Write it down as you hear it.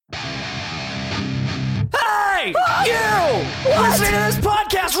listening to this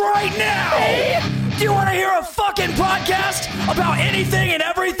podcast right now. Do you want to hear a fucking podcast about anything and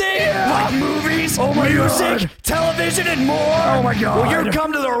everything? Yeah. Like movies, music, television, and more? Oh my God. Well, you've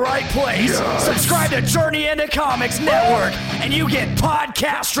come to the right place. Yes. Subscribe to Journey into Comics Network, and you get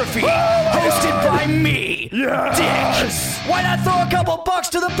Podcastrophe, hosted by me, Yes. Dick. Why not throw a couple bucks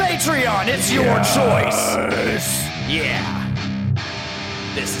to the Patreon? It's your choice. Yeah.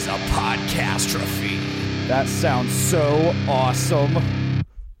 This is a Podcastrophe. That sounds so awesome.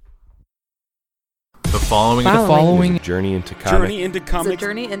 The following Following. is a Journey into Comics. Journey into It's a Comics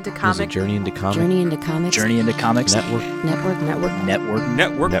journey into Is a comic Journey into Comics. Journey into Comics. Journey into Comics Network.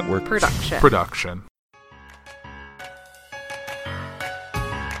 Network production. Production.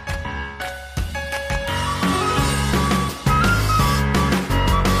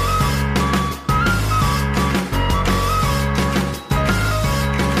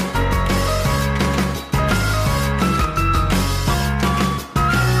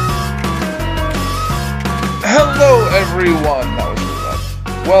 Hello, everyone. That was really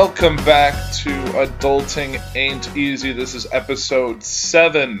bad. Welcome back to Adulting Ain't Easy. This is episode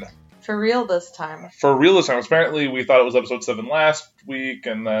 7. For real this time. For real this time. Apparently, we thought it was episode 7 last week,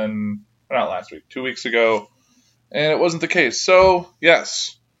 and then, not last week, 2 weeks ago, and it wasn't the case. So,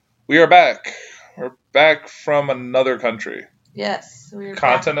 yes, we are back. We're back from another country. Yes. We're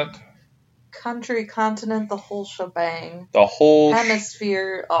Continent. back. Country, continent, the whole shebang. The whole...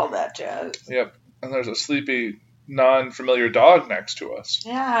 Hemisphere, all that jazz. Yep. And there's a sleepy, non-familiar dog next to us.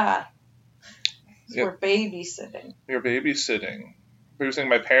 Yeah. Yep. We're babysitting. You're babysitting. Babysitting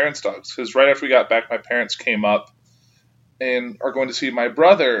my parents' dogs. Because right after we got back, my parents came up and are going to see my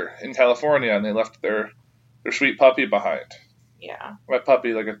brother in California, and they left their sweet puppy behind. Yeah. My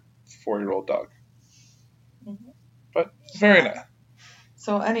puppy, like a 4-year-old dog. Mm-hmm. But very nice.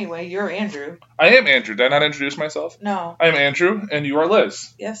 So anyway, you're Andrew. I am Andrew. Did I not introduce myself? No. I am Andrew, and you are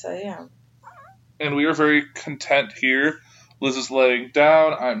Liz. Yes, I am. And we are very content here. Liz is laying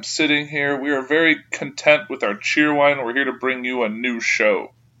down. I'm sitting here. We are very content with our cheer wine. We're here to bring you a new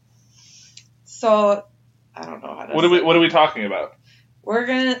show. So, I don't know how to What are we talking about?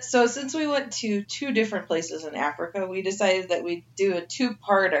 So since we went to 2 different places in Africa, we decided that we'd do a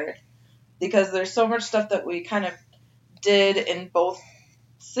 2-parter because there's so much stuff that we kind of did in both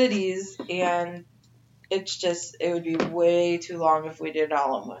cities, and it would be way too long if we did it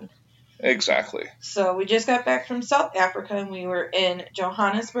all in one. Exactly. So we just got back from South Africa, and we were in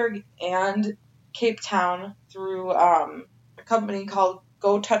Johannesburg and Cape Town through a company called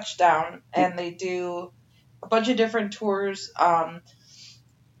Go Touchdown, and they do a bunch of different tours.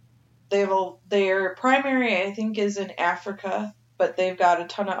 Their primary, I think, is in Africa, but they've got a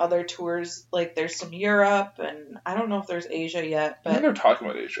ton of other tours. Like there's some Europe, and I don't know if there's Asia yet. I think But they're talking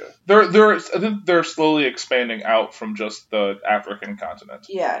about Asia. I think they're slowly expanding out from just the African continent.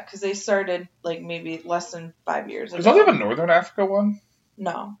 yeah, because they started like maybe less than 5 years Does ago. they have a Northern Africa one?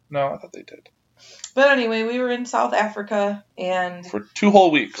 No. No, I thought they did. But anyway, we were in South Africa and For 2 whole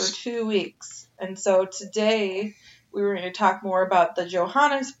for weeks. 2 weeks. And so today we were going to talk more about the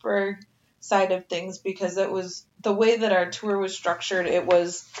Johannesburg side of things because it was the way that our tour was structured. It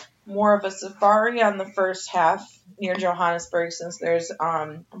was more of a safari on the first half near Johannesburg since there's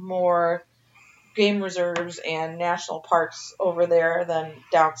more game reserves and national parks over there than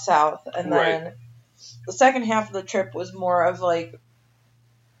down south. And then the second half of the trip was more of like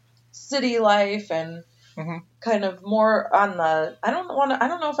city life and kind of more on the I don't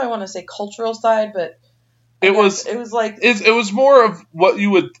know if I want to say cultural side, but It was more of what you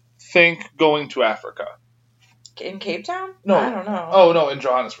would think going to Africa. in Cape Town. No. I don't know. Oh no, in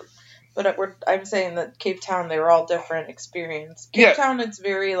Johannesburg. But I'm saying that Cape Town, they were all different experience. Cape Town, it's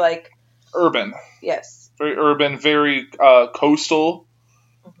very like Urban. yes. Very urban, very coastal.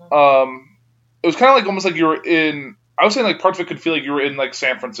 Mm-hmm. It was kind of like almost like you were in. I was saying like parts of it could feel like you were in like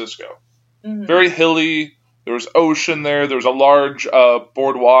San Francisco. Mm-hmm. Very hilly. There was ocean there. There was a large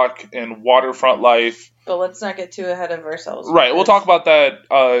boardwalk and waterfront life. But let's not get too ahead of ourselves. Right. We'll talk about that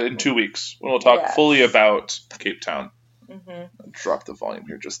in 2 weeks when we'll talk fully about Cape Town. Mm-hmm. Drop the volume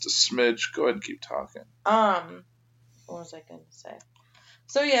here just a smidge. Go ahead and keep talking. What was I going to say?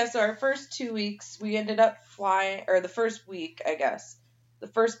 So our first 2 weeks, we ended up flying, or the first week, I guess, the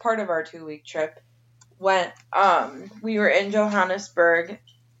first part of our 2-week trip we were in Johannesburg,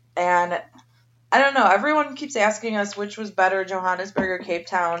 and I don't know, everyone keeps asking us which was better, Johannesburg or Cape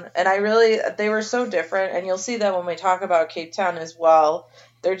Town, and they were so different, and you'll see that when we talk about Cape Town as well.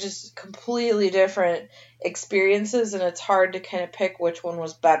 They're just completely different experiences, and it's hard to kind of pick which one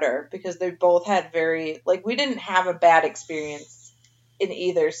was better, because they both had we didn't have a bad experience in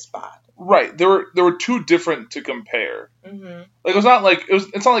either spot. Right. There were two different to compare. Hmm. Like it's not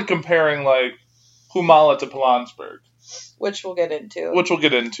like comparing like Humala to Pilansburg, Which we'll get into. which we'll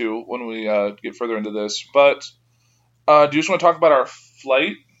get into when we get further into this. But do you just want to talk about our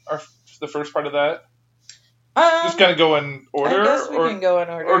flight, the first part of that? Just kind of go in order, I guess we can go in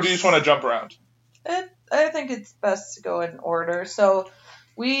order. or do you just want to jump around? I think it's best to go in order. So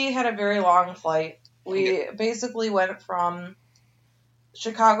we had a very long flight. We basically went from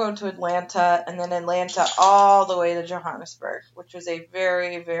Chicago to Atlanta, and then Atlanta all the way to Johannesburg, which was a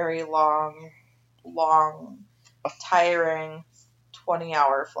very, very long, tiring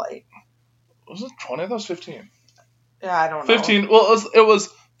 20-hour flight. Was it 20? That was 15. Yeah, I don't know. 15. Well, it was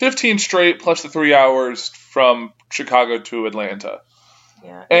 15 straight plus the 3 hours from Chicago to Atlanta.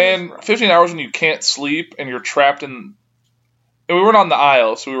 Yeah, And 15 hours when you can't sleep and you're trapped in... And we weren't on the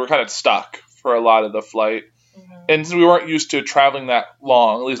aisle, so we were kind of stuck for a lot of the flight. Mm-hmm. And since we weren't used to traveling that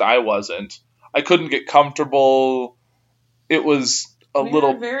long, at least I wasn't, I couldn't get comfortable. It was we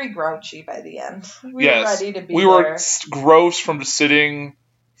were very grouchy by the end. We yes, were ready to be we there. were gross from just sitting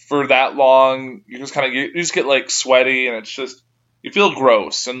for that long. You just get like sweaty, and it's just you feel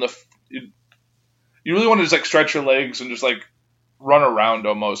gross, and you really want to just like stretch your legs and just like run around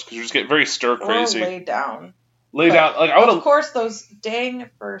almost because you just get very stir crazy. Or lay down. Lay down. Like I would Of have. course, those dang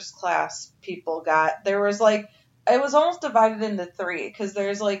first class people there was like, it was almost divided into three, because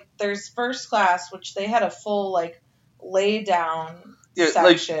there's first class, which they had a full like lay down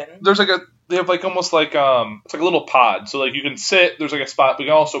section. There's they have like almost like it's like a little pod, so like you can sit. There's like a spot, but you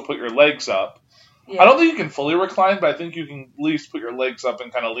can also put your legs up. Yeah. I don't think you can fully recline, but I think you can at least put your legs up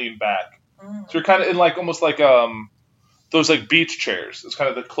and kind of lean back. Mm. So you're kind of in like almost like those like beach chairs. It's kind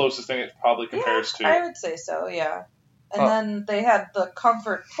of the closest thing it probably compares to. I would say so, yeah. And then they had the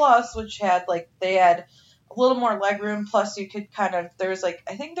Comfort Plus, which had they had a little more leg room. Plus, you could I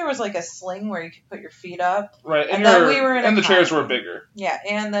think there was like a sling where you could put your feet up. Right, and then we were in the chairs were economy. bigger. Yeah,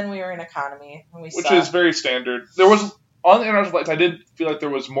 and then we were in economy. Which is very standard. There was on the international flights, I did feel like there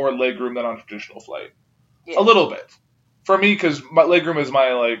was more leg room than on a traditional flight. Yeah. A little bit. For me, because my leg room is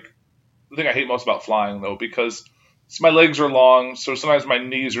the thing I hate most about flying, though, because my legs are long, so sometimes my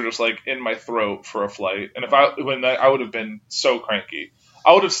knees are just like in my throat for a flight. And I would have been so cranky.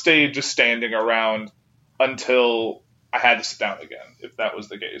 I would have stayed just standing around until I had to sit down again, if that was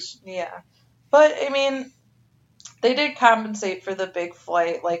the case. Yeah. But, I mean, they did compensate for the big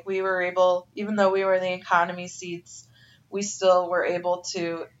flight. Like, we were able, even though we were in the economy seats, we still were able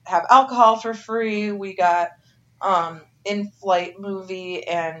to have alcohol for free. We got in-flight movie,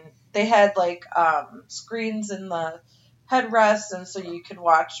 and they had, screens in the headrests, and so you could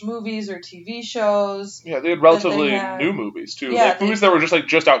watch movies or TV shows. Yeah, they had relatively new movies, too. Yeah, movies that were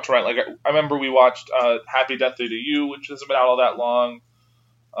just out to rent. Like, I remember we watched Happy Death Day to You, which hasn't been out all that long.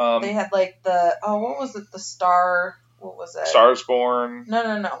 They had, what was it? The Star... What was it? Stars Born.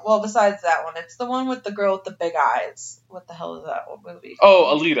 No. Well, besides that one, it's the one with the girl with the big eyes. What the hell is that movie?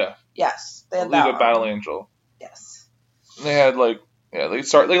 Oh, Alita. Yes, they had Alita that one. Battle Angel. Yes. And they had they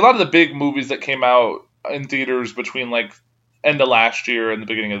start a lot of the big movies that came out in theaters between end of last year and the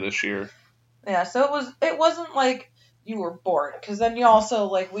beginning of this year. Yeah, so it wasn't like you were bored, because then you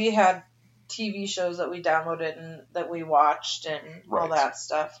also we had TV shows that we downloaded and that we watched and all that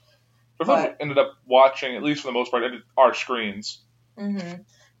stuff. But ended up watching, at least for the most part, our screens. Mm-hmm.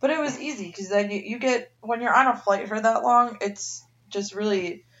 But it was easy, because then you get, when you're on a flight for that long, it's just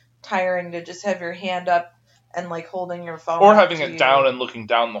really tiring to just have your hand up and holding your phone. Or having it down and looking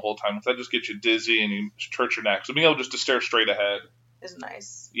down the whole time, because that just gets you dizzy and you hurt your neck. So being able just to stare straight ahead is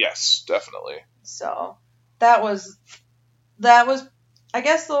nice. Yes, definitely. So that was, I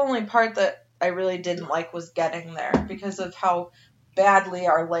guess the only part that I really didn't like was getting there, because of how badly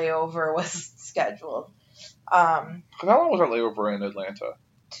our layover was scheduled. How long was our layover in Atlanta?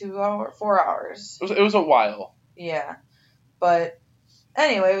 4 hours. It was a while. Yeah. But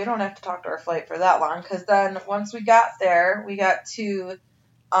anyway, we don't have to talk to our flight for that long, because then once we got there, we got through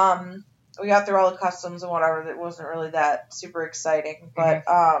all the customs and whatever. That wasn't really that super exciting. But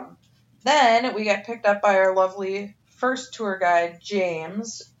then we got picked up by our lovely first tour guide,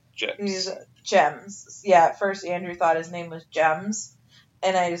 James. He's Gems. Yeah, at first Andrew thought his name was Gems.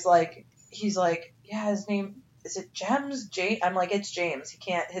 And he's like, yeah, his name, is it Gems? I'm like, it's James.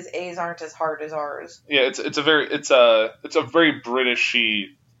 His A's aren't as hard as ours. Yeah, it's a very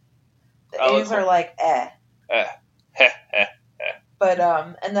Britishy. The A's are like, But,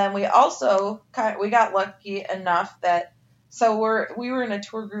 and then we also, we got lucky enough that, so we were in a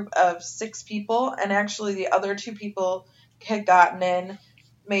tour group of 6 people, and actually the other 2 people had gotten in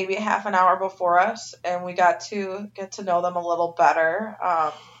maybe half an hour before us, and we got to get to know them a little better.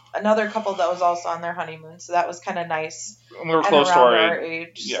 Another couple that was also on their honeymoon, so that was kind of nice. And we were And close to around our our age.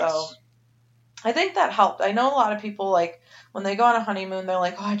 age, Yes. so I think that helped. I know a lot of people, like, when they go on a honeymoon, they're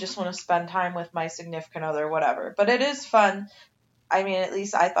like, oh, I just want to spend time with my significant other, whatever. But it is fun. I mean, at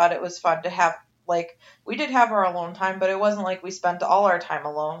least I thought it was fun to have, like, we did have our alone time, but it wasn't like we spent all our time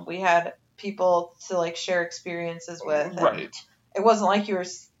alone. We had people to, like, share experiences with. and Right. It wasn't like you were,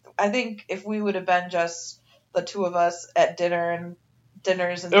 I think if we would have been just the two of us at dinners and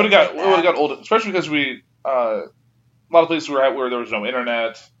It would things have like that. got old, especially because we a lot of places we were at where there was no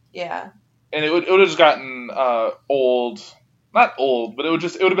internet, Yeah. and it would have just gotten old. Not old, but it would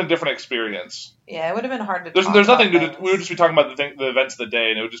have been a different experience. Yeah, it would have been hard to There's talk nothing about new to, things. we would just be talking about the events of the day,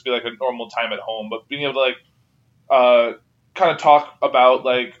 and it would just be like a normal time at home. But being able to kind of talk about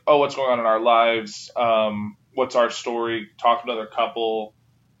like, oh, what's going on in our lives, what's our story, talk to another couple,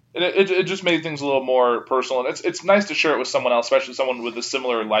 and it just made things a little more personal. And it's nice to share it with someone else, especially someone with a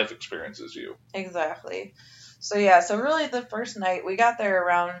similar life experience as you. Exactly. So yeah, so really the first night we got there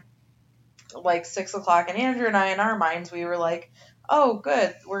around like 6 o'clock, and Andrew and I, in our minds, we were like, oh,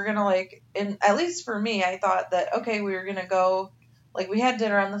 good, we're gonna like, and at least for me, I thought that, okay, we were gonna go, like, we had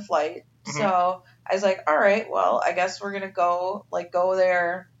dinner on the flight, so I was like, all right, well, I guess we're gonna go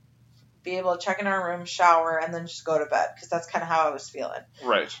there, be able to check in our room, shower, and then just go to bed, because that's kind of how I was feeling.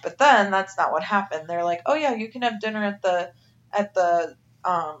 Right. But then that's not what happened. They're like, oh yeah, you can have dinner at the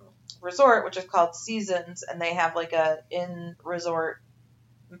resort, which is called Seasons, and they have like a in-resort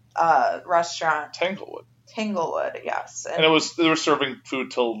restaurant. Tanglewood, yes. And they were serving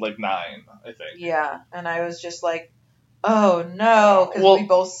food till like 9, I think. Yeah, and I was just like, oh no,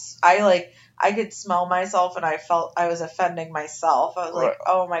 because I could smell myself, and I felt I was offending myself. I was like,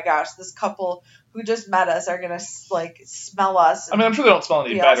 oh my gosh, this couple who just met us are gonna like smell us. I mean, I'm sure they don't smell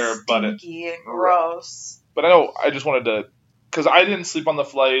any better, but stinky and gross. But I know I just wanted to, because I didn't sleep on the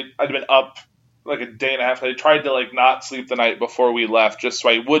flight. I'd been up like a day and a half. I tried to like not sleep the night before we left, just so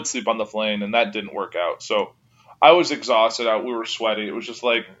I would sleep on the plane, and that didn't work out. So I was exhausted. We were sweaty. It was just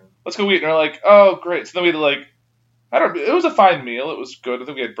like, let's go eat. And they're like, oh great. So then we had to like, it was a fine meal. It was good. I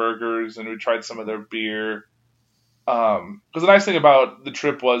think we had burgers, and we tried some of their beer. Because the nice thing about the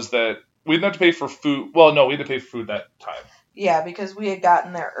trip was that we didn't have to pay for food. Well, no, we had to pay for food that time. Yeah, because we had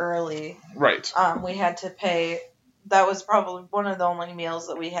gotten there early. Right. We had to pay. That was probably one of the only meals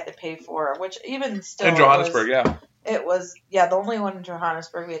that we had to pay for, which even still In Johannesburg, yeah. It was, yeah, the only one in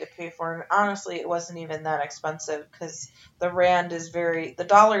Johannesburg we had to pay for, and honestly, it wasn't even that expensive because the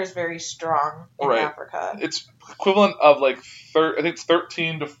dollar is very strong in Africa. It's equivalent of like, I think it's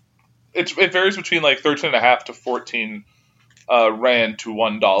 13 to, it varies between like 13.5 to 14 rand to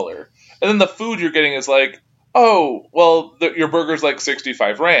 $1. And then the food you're getting is like, oh, well, your burger's like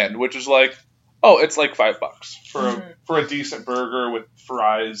 65 rand, which is like, oh, it's like $5 for a decent burger with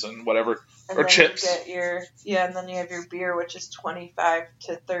fries and whatever. And or then chips. You get and then you have your beer, which is 25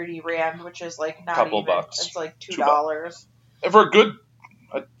 to 30 rand, which is like not Couple even. bucks. It's like $2. And for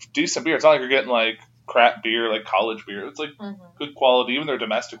a decent beer, it's not like you're getting like crap beer, like college beer. It's like good quality. Even their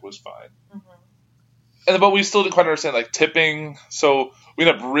domestic was fine. But we still didn't quite understand like tipping, so we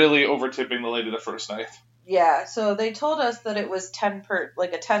ended up really over tipping the lady the first night. Yeah, so they told us that it was a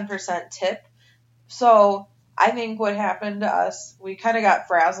 10% tip. So I think what happened to us, we kind of got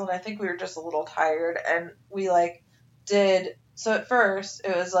frazzled. I think we were just a little tired, and we so at first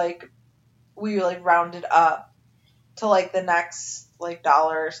it was like we like rounded up to like the next like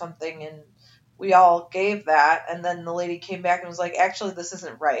dollar or something, and we all gave that, and then the lady came back and was like, actually this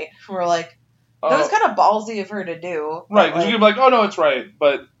isn't right. We're like, that was kind of ballsy of her to do. Right, because you could be like, oh no, it's right,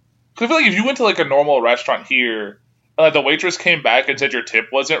 but cause I feel like if you went to like a normal restaurant here, and like the waitress came back and said your tip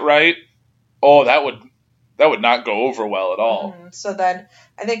wasn't right, oh, that would not go over well at all. So then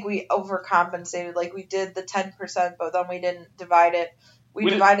I think we overcompensated. Like we did the 10%, but then we didn't divide it. We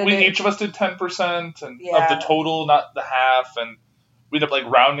each of us did 10% and of the total, not the half, and we ended up like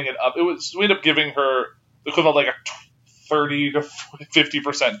rounding it up. We ended up giving her the equivalent of like a 30 to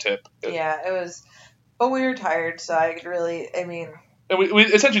 50% tip. Yeah, it was, but we were tired, so and we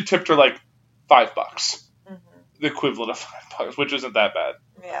essentially tipped her like $5, the equivalent of $5, which isn't that bad.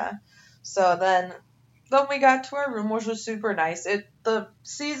 Yeah. So then we got to our room, which was super nice. The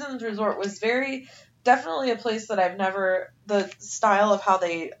Seasons Resort was definitely a place that the style of how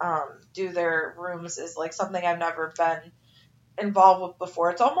they do their rooms is like something I've never been involved with before.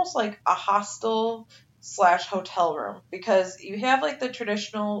 It's almost like a hostel / hotel room, because you have like the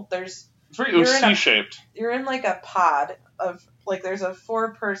traditional, it's very C-shaped. You're in like a pod of like, there's a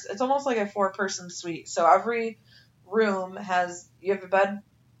 4-person, it's almost like a 4-person suite. So every room you have a bed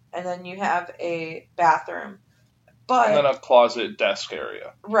and then you have a bathroom. But And then a closet desk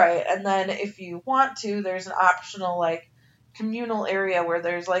area. right, and then if you want to, there's an optional like communal area where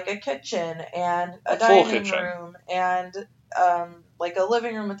there's like a kitchen and a full dining kitchen. room and like a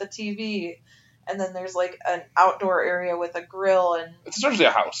living room with a TV, and then there's like an outdoor area with a grill and It's essentially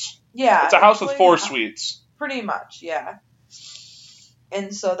a house. yeah, It's a house with like 4 a- suites. pretty much, yeah.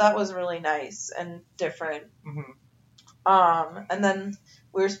 And so that was really nice and different. Mhm. And then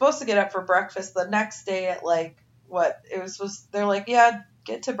we were supposed to get up for breakfast the next day at like what it was supposed. They're like, yeah,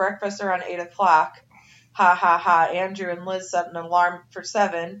 get to breakfast around 8:00. Ha ha ha. Andrew and Liz set an alarm for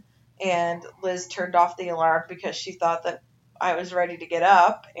 7, and Liz turned off the alarm because she thought that I was ready to get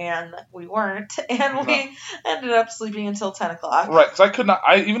up, and we weren't, and we ended up sleeping until 10:00. Right, because I could not.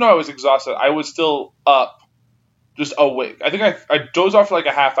 Even though I was exhausted, I was still up, just awake. I think I dozed off for like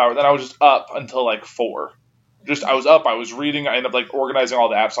a half hour, then I was just up until like 4. I was up, I was reading, I ended up like organizing all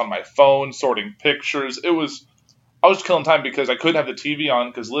the apps on my phone, sorting pictures. I was killing time because I couldn't have the TV on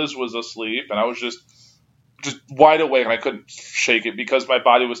because Liz was asleep, and I was just wide awake, and I couldn't shake it because my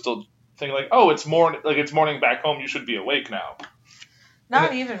body was still thinking like, oh, it's morning back home, you should be awake now.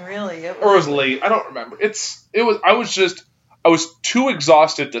 Not even really. Or it was late. I don't remember. I was too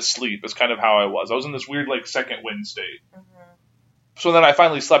exhausted to sleep is kind of how I was. I was in this weird like second wind state. Mhm, So then I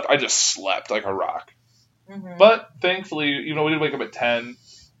finally slept. I just slept like a rock. mhm. But thankfully, we did wake up at 10.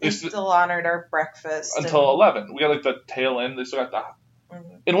 They still honored our breakfast Until 11. We got like the tail end. They still got the...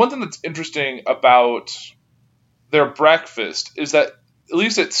 Mhm. And one thing that's interesting about their breakfast is that at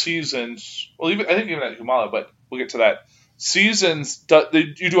least at Seasons, well, I think even at Humala, but we'll get to that. Seasons,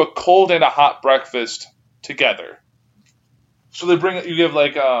 you do a cold and a hot breakfast together. So you give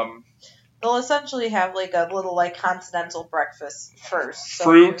like They'll essentially have like a little like continental breakfast first. So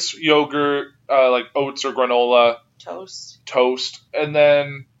fruits, yogurt, like oats or granola, toast. toast, and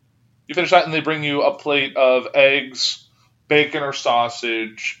then you finish that, and they bring you a plate of eggs, bacon or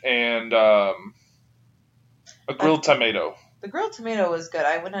sausage, and a grilled tomato. The grilled tomato was good.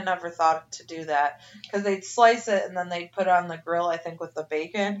 I would have never thought to do that because they'd slice it and then they'd put it on the grill. I think with the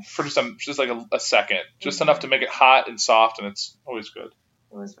bacon. For just like a second, just Mhm. enough to make it hot and soft, and it's always good.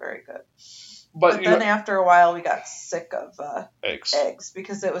 It was very good. But But you then after a while, we got sick of eggs, eggs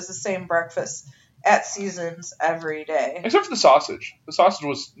because it was the same breakfast at Seasons every day. except for the sausage. The sausage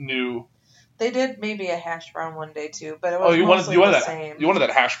was new. They did maybe a hash brown one day too, but it Oh, was you wanted mostly you wanted the that same. you wanted that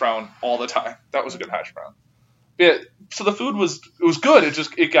hash brown all the time. That was a good hash brown. But yeah, so the food was good.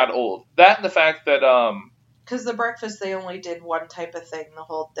 It got old. That and the fact that Because the breakfast, they only did one type of thing the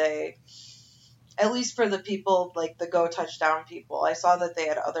whole day. At least for the people, like the Go Touchdown people. I saw that they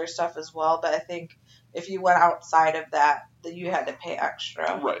had other stuff as well, but I think if you went outside of that, then you had to pay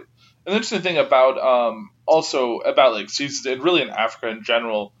extra. right. And the interesting thing about also about like Seasons and really in Africa in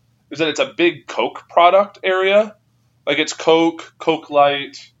general is that it's a big Coke product area. Like it's Coke, Coke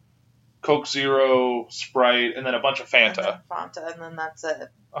Light, Coke Zero, Sprite, and then a bunch of And Fanta. then Fanta, and then that's it.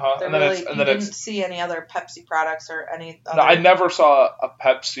 Uh-huh. And then Really, it's you didn't see any other Pepsi products or any other no, I never saw a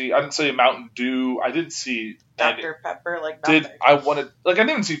Pepsi. I didn't see a Mountain Dew. I didn't see Dr. Pepper, like nothing. I didn't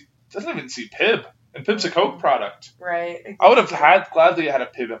even see Pib, and Pib's a Coke product. Right. I would have gladly had a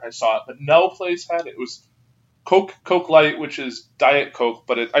Pib if I saw it, but no place had it. It was Coke Light, which is Diet Coke,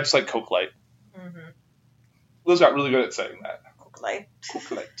 but I just like Coke Light. Mm-hmm. Liz got really good at saying that. Coke Light.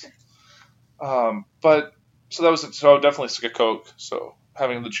 Coke Light. But so that was it. So I would definitely stick a Coke. So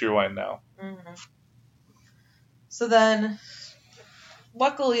having the Cheerwine now. Mm-hmm. So then,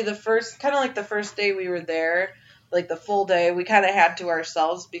 luckily, the first day we were there, like the full day, we kind of had to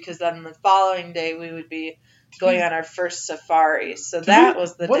ourselves because then the following day we would be going on our first safari. So that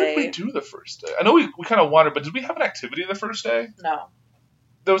was the what day. What did we do the first day? I know we kind of wandered, but did we have an activity the first day? No.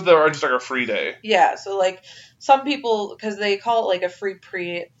 That was just like our free day. Yeah, so like some people, because they call it like a free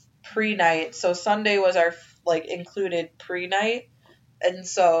pre-night. So Sunday was our like included pre-night. And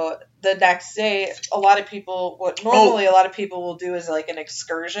so the next day, a lot of people will do is like an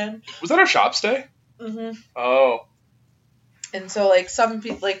excursion. Was that our shops day? Mm-hmm. Oh. And so like some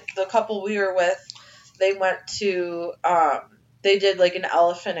people, like the couple we were with, they went to, they did like an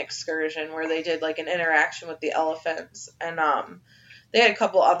elephant excursion where they did like an interaction with the elephants. And they had a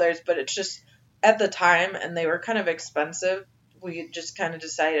couple others, but it's just at the time, and they were kind of expensive. We just kind of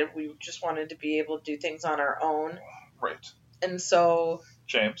decided we just wanted to be able to do things on our own. Right. And so,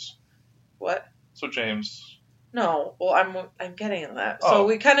 James. what? So James. No, well, I'm getting at that. Oh. So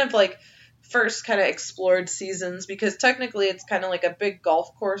we kind of like first kind of explored Seasons because technically it's kind of like a big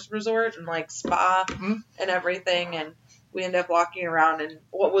golf course resort and like spa Mhm. and everything. And we ended up walking around, and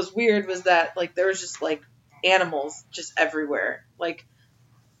what was weird was that like there was just like animals just everywhere. Like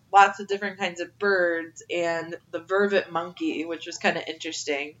lots of different kinds of birds and the vervet monkey, which was kind of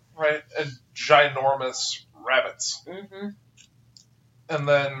interesting. Right, and ginormous rabbits. Mm-hmm. And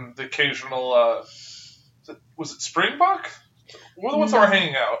then the occasional, was it springbok? What were the ones that were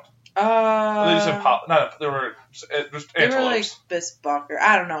hanging out? They just they were just they were like antelopes. bisbuck, or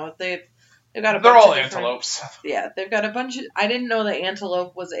I don't know. They've got a bunch They're all of different- antelopes. Yeah, they've got a bunch of. I didn't know that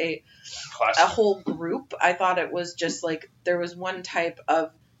antelope was a Classic. whole group. I thought it was just like there was one type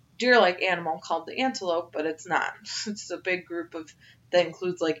of deer-like animal called the antelope, but it's not. It's a big group of that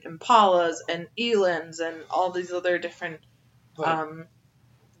includes like impalas and elands and all these other different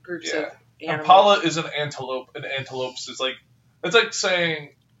groups of animals. Impala is an antelope, and antelopes is like, it's like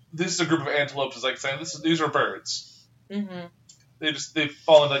saying this is a group of antelopes. Is like saying these are birds. Mm-hmm. They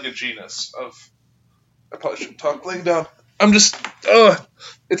fall into like a genus of. I probably shouldn't talk laying down. I'm just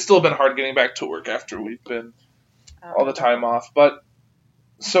it's still been hard getting back to work after we've been all the time off. But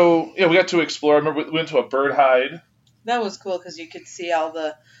so yeah, we got to explore. I remember we went to a bird hide. That was cool because you could see all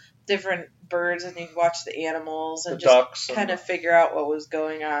the different birds and you could watch the animals and The just ducks and- kind of figure out what was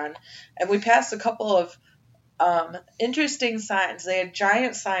going on. And we passed a couple of interesting signs. They had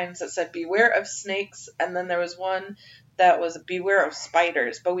giant signs that said "Beware of snakes," and then there was one that was "Beware of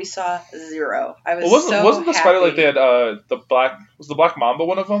spiders," but we saw zero. I was wasn't the spider happy. like they had the black mamba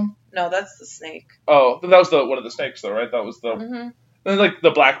one of them? No, that's the snake. Oh, that was one of the snakes though, right? That was the Mm-hmm. and like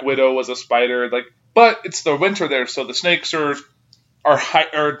the black widow was a spider, like, but it's the winter there, so the snakes are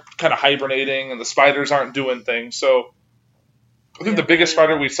kind of hibernating and the spiders aren't doing things. So I think the biggest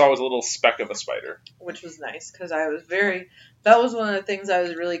spider we saw was a little speck of a spider, Which was nice because that was one of the things I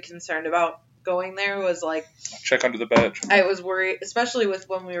was really concerned about going there was like check under the bed. I was worried, especially with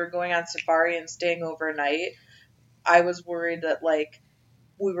when we were going on safari and staying overnight. I was worried that like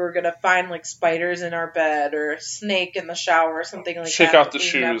we were gonna find like spiders in our bed or a snake in the shower or something like that. Shake out but the we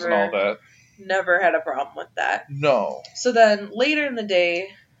shoes and all that. Never had a problem with that. No. So then later in the day,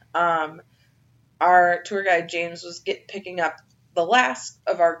 our tour guide James was picking up the last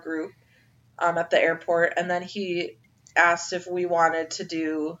of our group at the airport, and then he asked if we wanted to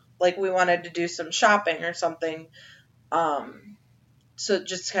do some shopping or something, so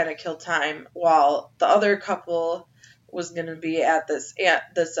just kind of kill time while the other couple was going to be at this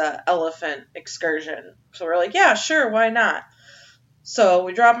elephant excursion. So we're like, yeah, sure, why not? So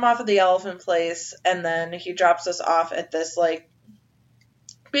we drop him off at the elephant place, and then he drops us off at this like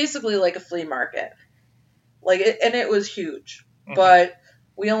basically like a flea market, and it was huge, but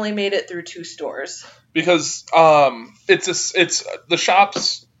we only made it through 2 stores because it's the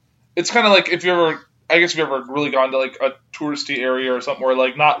shops. It's kind of like if you've ever really gone to like a touristy area or something where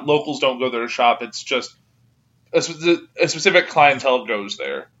like not locals don't go there to shop. It's just a specific clientele goes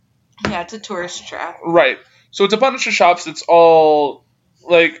there. Yeah, it's a tourist trap. Right. So it's a bunch of shops that's all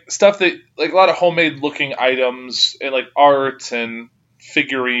like stuff that like a lot of homemade looking items and like art and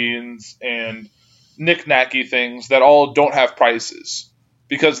figurines and knick-knacky things that all don't have prices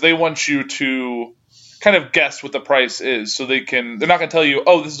because they want you to kind of guess what the price is so they're not going to tell you,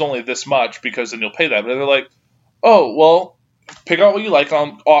 oh, this is only this much because then you'll pay that. But they're like, oh, well, pick out what you like.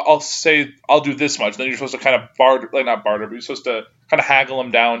 I'll say I'll do this much. Then you're supposed to kind of not barter, but you're supposed to kind of haggle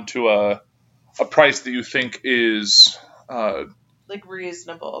them down to a price that you think is like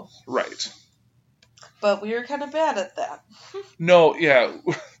reasonable. Right. But we were kind of bad at that. No, yeah.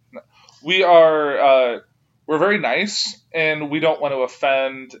 We're very nice and we don't want to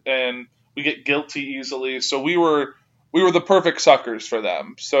offend and we get guilty easily. So we were the perfect suckers for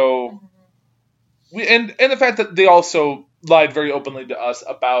them. So and the fact that they also lied very openly to us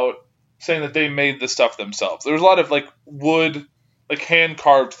about saying that they made the stuff themselves. There was a lot of like wood, like hand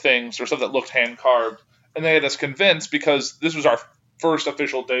carved things or stuff that looked hand carved, and they had us convinced because this was our first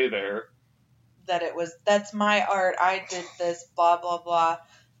official day there. That's my art. I did this, blah blah blah,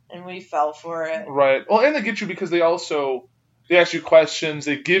 and we fell for it. Right. Well, and they get you because they ask you questions.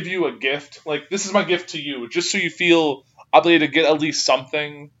 They give you a gift. Like, this is my gift to you, just so you feel obligated to get at least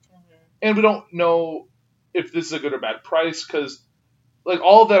something. Mm-hmm. And we don't know if this is a good or bad price because, like,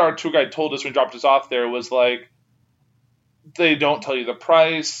 all that our tour guide told us when he dropped us off there was like, they don't tell you the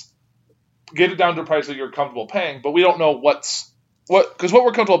price. Get it down to a price that you're comfortable paying, but we don't know because what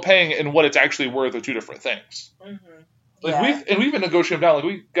we're comfortable paying and what it's actually worth are 2 different things. Mm-hmm. Like we've been negotiating him down. Like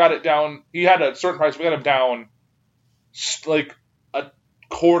we got it down. He had a certain price. We got him down like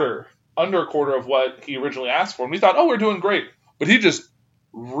under a quarter of what he originally asked for. And we thought, oh, we're doing great. But he just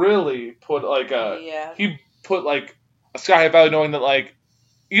really put he put like a sky high value, knowing that like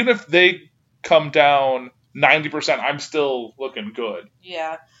even if they come down 90%, I'm still looking good.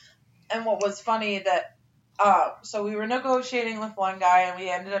 Yeah. And what was funny that So we were negotiating with one guy, and we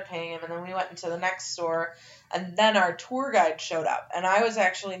ended up paying him, and then we went into the next store, and then our tour guide showed up, and I was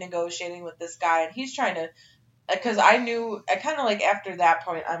actually negotiating with this guy, and he's trying to, because I kind of like after that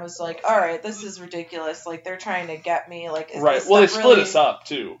point, I was like, all right, this is ridiculous. Like, they're trying to get me. Like, is Right. this Well, they stuff split really, us up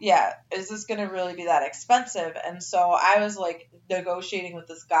too. yeah, is this going to really be that expensive? And so I was like negotiating with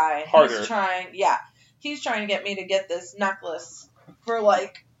this guy, and Harder. he's trying to get me to get this necklace for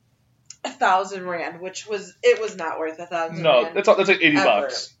like 1,000 rand, which was not worth 1,000 No, rand. that's like $80. ever.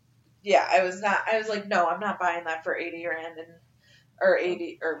 Yeah, I was like, no, I'm not buying that for 80 rand or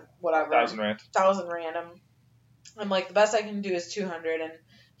 80 or whatever. 1,000 rand. 1,000 rand. I'm like, the best I can do is 200, and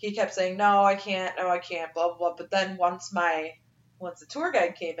he kept saying, no, I can't, blah, blah, blah. But then once the tour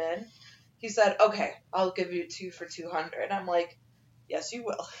guide came in, he said, okay, I'll give you 2 for 200. I'm like, yes, you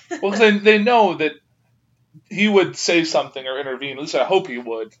will. Well, because they know that he would say something or intervene. At least I hope he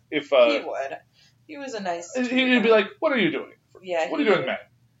would. If He would. He was a nice tour he'd be guide. like, "What are you doing? Yeah, What are you doing, man?"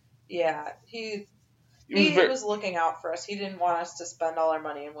 Yeah, he He was was looking out for us. He didn't want us to spend all our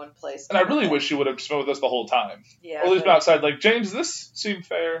money in one place. and I really wish he would have spent with us the whole time. Yeah, Or at least but- been outside. Like, James, does this seem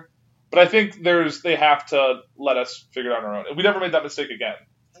fair? But I think they have to let us figure it out on our own. And we never made that mistake again.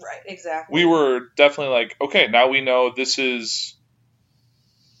 right, exactly. We were definitely like, okay, now we know this is.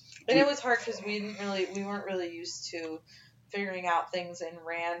 And it was hard because we weren't really used to figuring out things in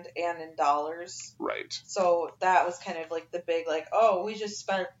rand and in dollars. Right. So that was kind of like the big, like, oh, we just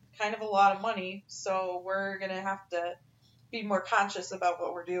spent kind of a lot of money, so we're going to have to be more conscious about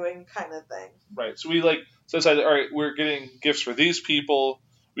what we're doing kind of thing. Right. So we decided, all right, we're getting gifts for these people.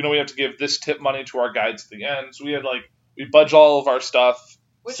 We know we have to give this tip money to our guides at the end. So we had we budge all of our stuff,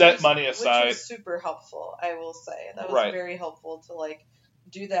 set money aside. Which was super helpful, I will say. That was Right. very helpful to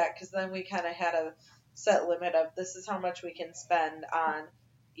do that, because then we kind of had a set limit of this is how much we can spend on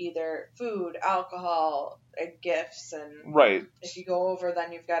either food, alcohol, and gifts, and Right. if you go over,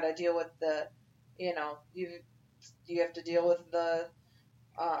 then you've got to deal with the, you have to deal with the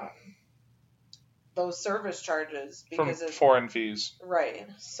those service charges From because of foreign fees. right.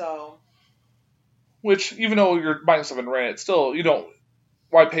 So Which, even though you're buying stuff in rent, it's still, you don't,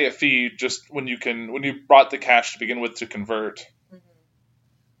 why pay a fee just when you brought the cash to begin with to convert?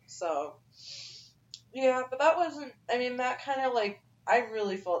 so yeah, but that wasn't. I mean, that kind of I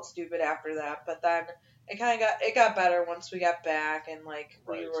really felt stupid after that, but then it got better once we got back, and Right.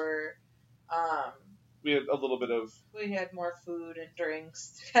 we were We had a little bit of, we had more food and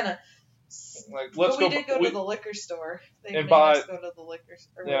drinks, kind of. let's But go. we did go to the liquor store. They and made buy- us go to the liquor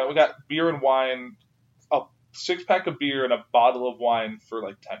store. Yeah, we got beer and wine, a 6-pack of beer and a bottle of wine for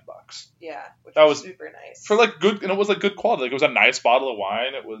 $10. Yeah, which That was was- super nice. For good, and it was good quality. It was a nice bottle of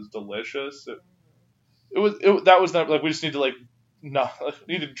wine. It was delicious. That was not we just need to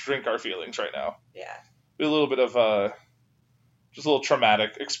need to drink our feelings right now. Yeah, We had a little bit of just a little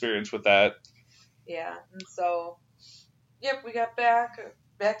traumatic experience with that. yeah, and so yep, we got back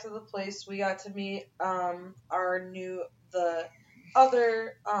to the place. We got to meet the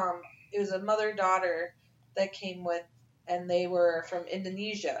other it was a mother-daughter that came with, and they were from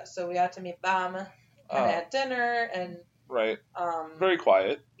Indonesia, so we got to meet them and had dinner, and Right. Very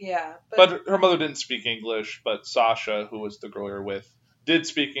quiet. yeah, But her mother didn't speak English, but Sasha, who was the girl we were with, did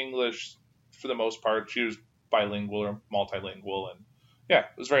speak English for the most part. She was bilingual or multilingual, and yeah,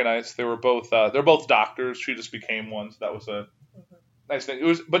 it was very nice. They were both they're both doctors. She just became one, so that was a nice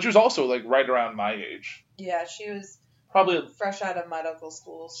thing. But she was also right around my age. yeah, she was Probably fresh out of medical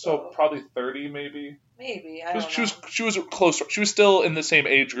school, so probably 30 maybe. maybe I don't She know. was close. She was still in the same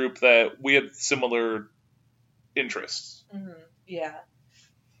age group that we had similar interests. Yeah.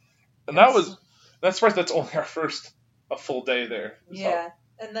 And Yes. that's surprised that's only our first a full day there. So, Yeah,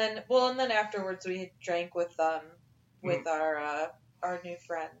 and then afterwards we drank with our new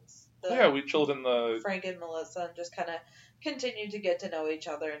friends. yeah, we chilled in the Frank and Melissa, and just kind of continued to get to know each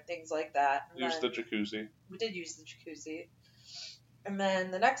other and things like that. And used the then jacuzzi. we did use the jacuzzi, and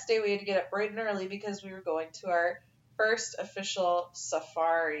then the next day we had to get up bright and early because we were going to our first official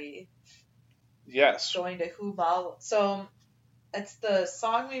safari, Yes. going to Hubal. So it's the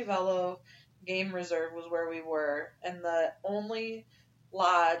Sangmi Velo Game Reserve was where we were, and the only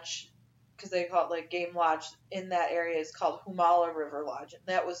lodge, because they call it Game Lodge in that area, is called Humala River Lodge, and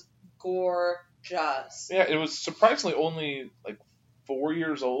that was gorgeous. Yeah, it was surprisingly only 4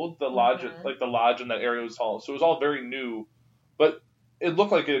 years old. The lodge, Mhm. the lodge in that area was all, so it was all very new, but it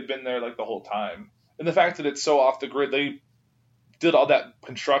looked like it had been there the whole time. And the fact that it's so off the grid, they did all that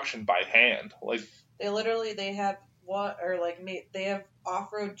construction by hand. They have they have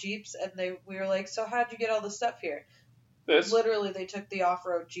off-road jeeps, and we were like, so how'd you get all the stuff here? This. Literally, they took the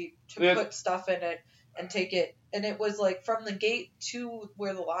off-road jeep to Yeah. put stuff in it, and take it. And it was like from the gate to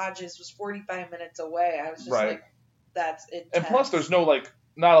where the lodge is was 45 minutes away. I was just Right. like, that's intense. And plus, there's no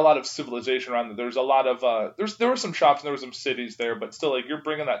not a lot of civilization around there. There's a lot of there were some shops and there were some cities there, but still, like, you're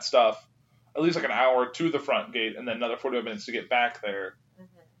bringing that stuff at least like an hour to the front gate and then another 45 minutes to get back there. Mhm.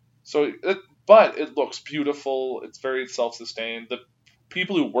 So, but it looks beautiful. It's very self-sustained. The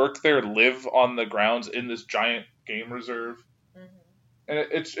people who work there live on the grounds in this giant game reserve, Mhm. and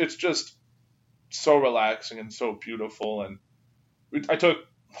it's just so relaxing and so beautiful. And I took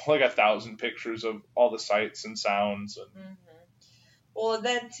like 1,000 pictures of all the sights and sounds. And Mhm. Well, and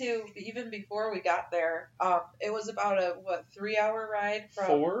then too, even before we got there, it was about a 3-hour ride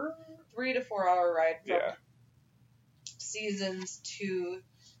from 3 to 4 hour ride from yeah, Seasons to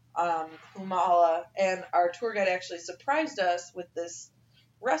Humala, and our tour guide actually surprised us with this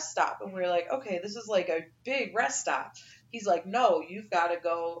rest stop, and we were like, okay, this is like a big rest stop. He's like, no, you've got to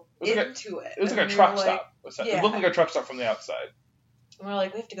go It was like into it. it was And like a we truck were stop. yeah. It looked like a truck stop from the outside. And we're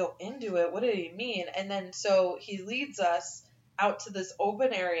like, we have to go into it. What did he mean? And then so he leads us out to this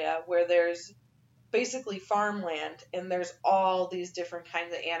open area where there's basically farmland, and there's all these different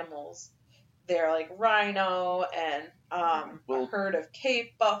kinds of animals. They're like rhino and a herd of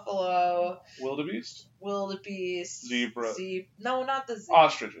Cape buffalo, wildebeest, Zebra. No, not the zebra.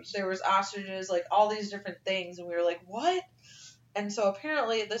 Ostriches. There was ostriches, like all these different things, and we were like, what? And so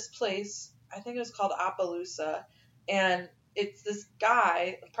apparently this place, I think it was called Appaloosa, and it's this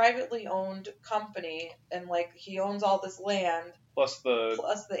guy, a privately owned company, and like he owns all this land Plus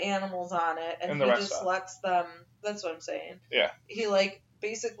the animals on it, and the he rest just stop. lets them. That's what I'm saying. Yeah. He like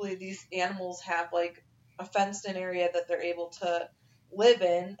basically these animals have like a fenced in area that they're able to live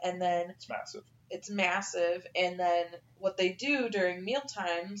in, and then it's massive. it's massive. And then what they do during meal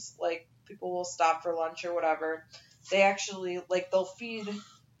times, like people will stop for lunch or whatever, they actually like they'll feed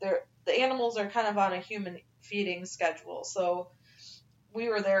the animals are kind of on a human feeding schedule. So we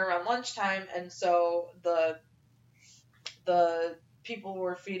were there around lunchtime, and so the people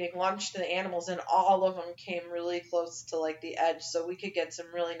were feeding lunch to the animals, and all of them came really close to like the edge, so we could get some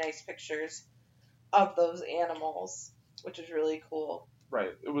really nice pictures of those animals, which is really cool.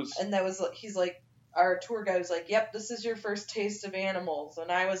 Right. It was. And that was, he's like, our tour guide was like, yep, this is your first taste of animals.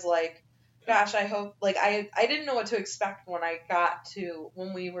 And I was like, gosh, I hope, like, I didn't know what to expect when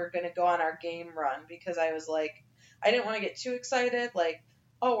we were going to go on our game run, because I was like, I didn't want to get too excited, like,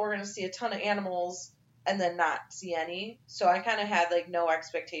 oh, we're going to see a ton of animals and then not see any. So I kind of had like no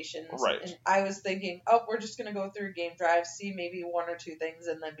expectations. Right. And I was thinking, oh, we're just going to go through game drive, see maybe 1 or 2 things,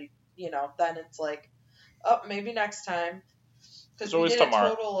 and then then it's like, oh, maybe next time. Because we did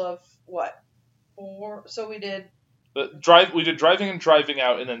tomorrow. a total of what? 4. So we did. We did driving and driving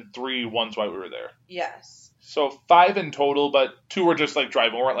out, and then 3 ones while we were there. Yes. So 5 in total, but 2 were just like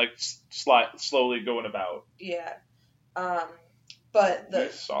driving. We weren't like slowly going about. Yeah. But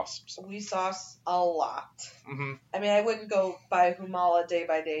we saw a lot. Mm-hmm. I mean, I wouldn't go by Humala day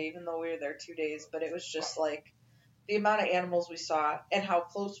by day, even though we were there 2 days, but it was just like the amount of animals we saw and how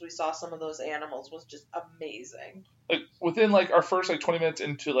close we saw some of those animals was just amazing. Like within like our first like 20 minutes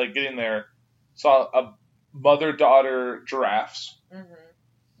into like getting there, saw a mother-daughter giraffes. Mm-hmm.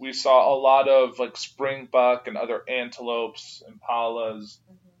 We saw a lot of like springbuck and other antelopes, impalas,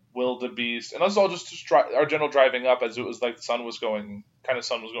 wildebeest, and that's all just our general driving up as it was like the sun was going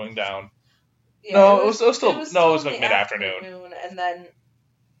down. Yeah, no, it was still like in the mid-afternoon. And then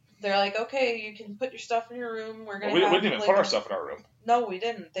they're like, okay, you can put your stuff in your room. We're gonna. We have, didn't even like, put our stuff in our room. No, we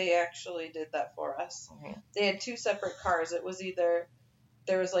didn't. They actually did that for us. Mm-hmm. They had 2 separate cars. It was either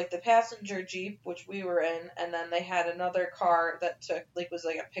there was like the passenger Jeep, which we were in, and then they had another car that was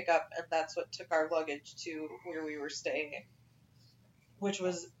like a pickup, and that's what took our luggage to where we were staying, which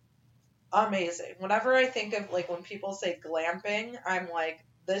was amazing. Whenever I think of like when people say glamping, I'm like,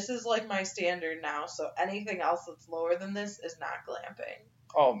 this is like my standard now. So anything else that's lower than this is not glamping.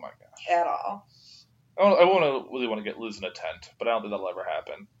 Oh my gosh. At all. I really want to get Liz in a tent, but I don't think that'll ever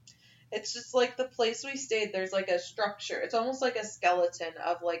happen. It's just like the place we stayed, there's like a structure. It's almost like a skeleton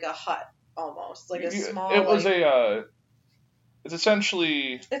of like a hut, almost. Like a small... It's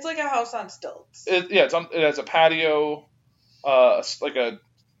essentially... It's like a house on stilts. It has a patio, like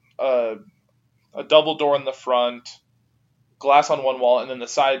a double door in the front, glass on one wall, and then the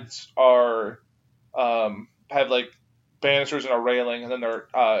sides are have like banisters and a railing, and then they're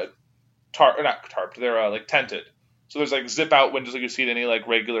not tarped, they're like tented. So there's like zip out windows like you see in any like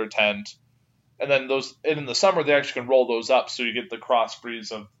regular tent, and then in the summer they actually can roll those up so you get the cross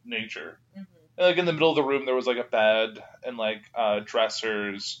breeze of nature. Mm-hmm. And like in the middle of the room there was like a bed and like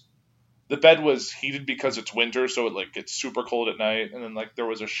dressers. The bed was heated because it's winter, so it like gets super cold at night, and then like there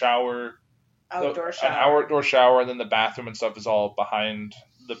was a shower outdoor shower. An outdoor shower, and then the bathroom and stuff is all behind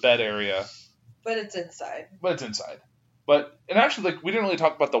the bed area. But it's inside. And actually, like, we didn't really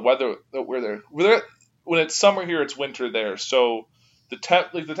talk about the weather that we're there. When it's summer here, it's winter there. So the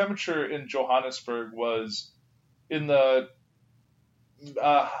temperature in Johannesburg was in the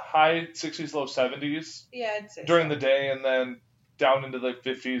high 60s, low 70s. Yeah, I'd say during the day, and then down into the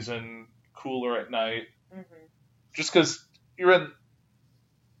 50s and cooler at night. Mm-hmm. Just because you're in,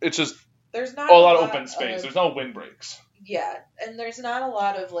 it's just there's not a lot of open space. There's no windbreaks. Yeah, and there's not a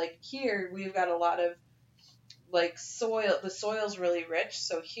lot of, like, here we've got a lot of, like, soil. The soil's really rich,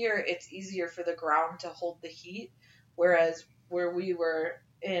 so here it's easier for the ground to hold the heat, whereas where we were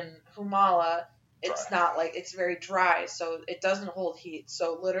in Humala, it's Dry. not like, it's very dry, so it doesn't hold heat.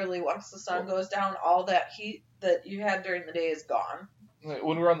 So literally once the sun goes down, all that heat that you had during the day is gone.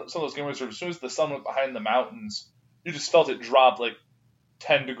 When we were on some of those game reserves, as soon as the sun went behind the mountains, you just felt it drop like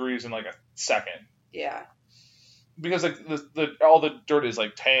 10 degrees in like a second. Yeah. Because like all the dirt is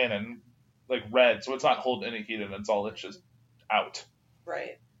like tan and like red, so it's not holding any heat in it. It's just out.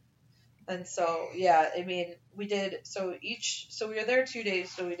 Right. And so, yeah, I mean, we were there 2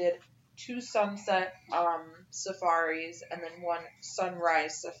 days, so we did 2 sunset safaris and then 1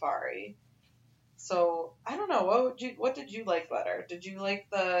 sunrise safari. So, I don't know, what did you like better? Did you like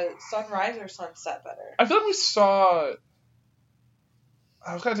the sunrise or sunset better? I feel like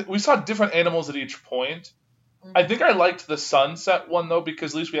we saw different animals at each point. Mm-hmm. I think I liked the sunset one though,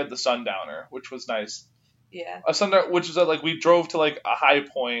 because at least we had the sundowner, which was nice. Yeah. A sundowner, which is that, like, we drove to like a high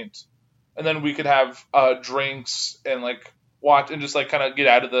point, and then we could have drinks and like watch and just like kind of get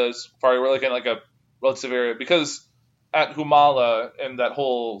out of the safari. We're like in like a relative area, because at Humala and that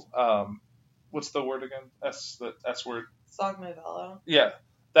whole what's the word again? The S word. Sogmavelo. Yeah,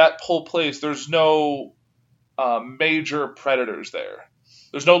 that whole place. There's no major predators there.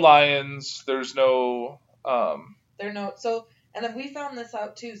 There's no lions. There's no. And then we found this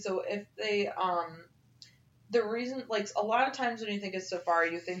out too. So if they the reason, like, a lot of times when you think of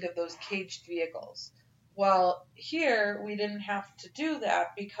safari, you think of those caged vehicles. Well, here we didn't have to do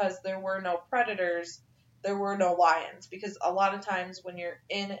that because there were no predators. There were no lions, because a lot of times when you're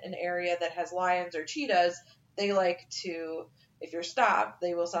in an area that has lions or cheetahs, they like to, if you're stopped,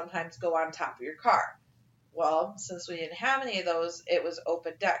 they will sometimes go on top of your car. Well, since we didn't have any of those, it was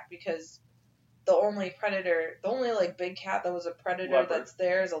open deck, because the only like big cat that was a predator Leopard. that's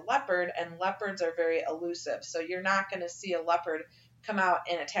there is a leopard, and leopards are very elusive. So you're not going to see a leopard come out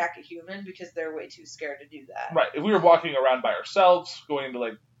and attack a human because they're way too scared to do that. Right. If we were walking around by ourselves, going into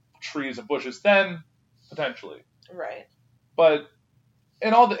like trees and bushes, then potentially. Right. But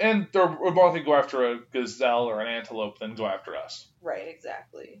they're more likely to go after a gazelle or an antelope than go after us. Right.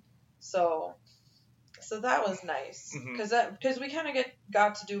 Exactly. So that was nice, because we kind of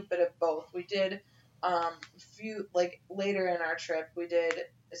got to do a bit of both. We did few, like, later in our trip, we did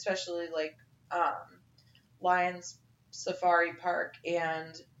especially like Lions Safari Park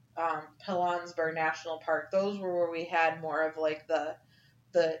and Pilanesberg National Park. Those were where we had more of like the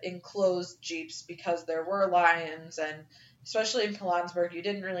enclosed jeeps, because there were lions, and especially in Pilanesberg, you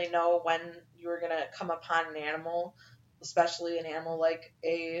didn't really know when you were gonna come upon an animal, especially an animal like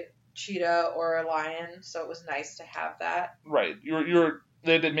a cheetah or a lion. So it was nice to have that. Right.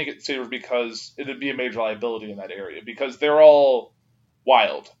 They did make it safer because it would be a major liability in that area, because they're all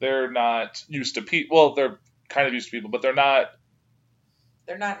wild. They're not used to people. Well, they're kind of used to people, but they're not.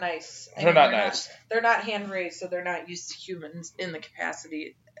 They're not nice. They're not nice. They're not hand raised, so they're not used to humans in the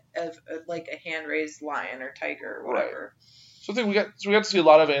capacity of like a hand raised lion or tiger or whatever. Right. So I think we got to see a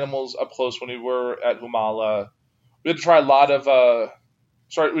lot of animals up close when we were at Humala. We had to try a lot of.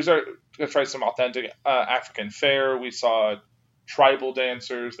 We started to try some authentic African fare. We saw tribal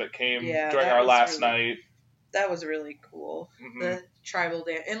dancers that came during our last night. That was really cool. Mm-hmm. The tribal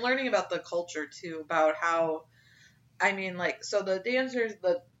dance, and learning about the culture too, about how, I mean, like, so the dancers,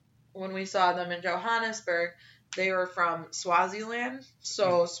 when we saw them in Johannesburg, they were from Swaziland.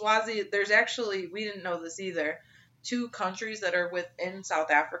 So there's actually, we didn't know this either, 2 countries that are within South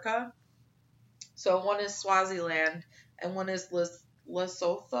Africa. So one is Swaziland and one is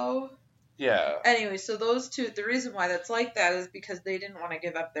Lesotho. Yeah. Anyway, so those 2, the reason why that's like that is because they didn't want to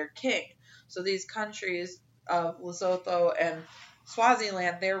give up their king. So these countries of Lesotho and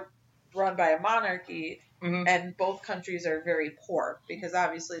Swaziland, they're run by a monarchy, and both countries are very poor, because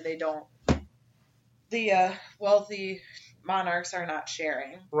obviously the wealthy monarchs are not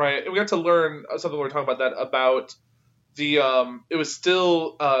sharing. Right. And we got to learn something when we were talking about that, about there was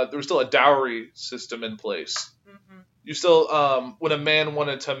still a dowry system in place. You still, when a man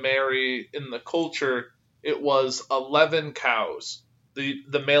wanted to marry in the culture, it was 11 cows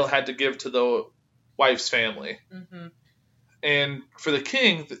the male had to give to the wife's family. Mm-hmm. And for the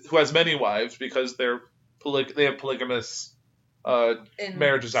king, who has many wives because they have polygamous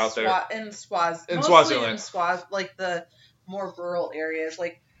marriages out there. In Swaziland, like the more rural areas.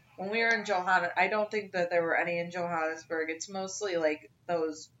 Like when we were in Johannesburg, I don't think that there were any in Johannesburg. It's mostly like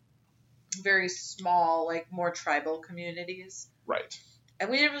those very small, like more tribal communities. Right. And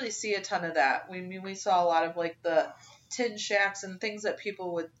we didn't really see a ton of that. We saw a lot of like the tin shacks and things that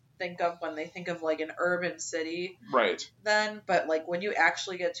people would think of when they think of like an urban city. Right. Then, but like when you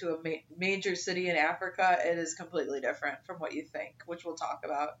actually get to a major city in Africa, it is completely different from what you think, which we'll talk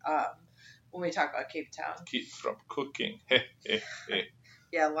about when we talk about Cape Town. Keep from cooking.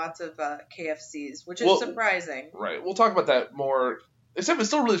 Yeah, lots of KFCs, which is surprising. Right. We'll talk about that more. Except it's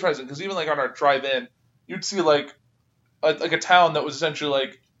still really surprising because even like on our drive-in, you'd see like a town that was essentially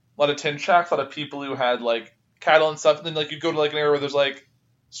like a lot of tin shacks, a lot of people who had like cattle and stuff, and then like you go to like an area where there's like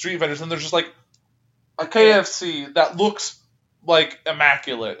street vendors, and there's just like a KFC that looks like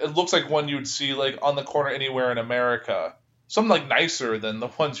immaculate. It looks like one you'd see like on the corner anywhere in America. Something like nicer than the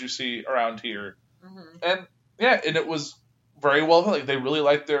ones you see around here. Mm-hmm. And yeah, and it was very well, like they really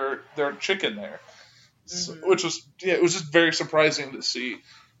liked their chicken there, so, which was it was just very surprising to see.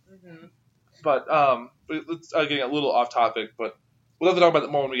 Mm-hmm. But let's getting a little off topic, but we'll have to talk about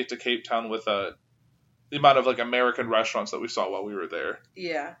that more when we get to Cape Town with the amount of like American restaurants that we saw while we were there.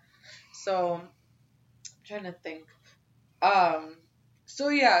 Yeah. So I'm trying to think. So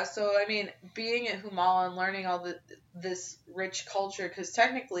I mean, being at Humala and learning all this rich culture, because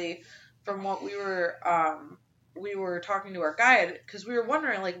technically, from what we were talking to our guide, because we were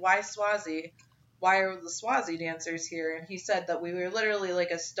wondering like why Swazi, why are the Swazi dancers here? And he said that we were literally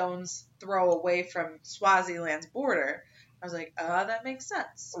like a stone's throw away from Swaziland's border. I was like, that makes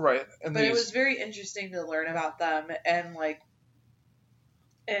sense. Right. But it was very interesting to learn about them, and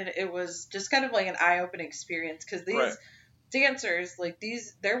it was just kind of like an eye-opening experience, because these dancers, like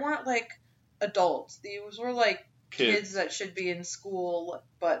they weren't like adults. These were like kids that should be in school,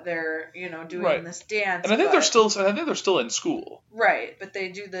 but they're, doing this dance. And I think they're still in school. Right. But they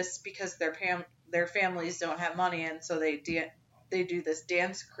do this because their families don't have money, and so they do this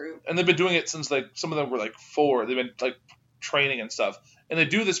dance crew. And they've been doing it since like some of them were like 4. They've been like training and stuff, and they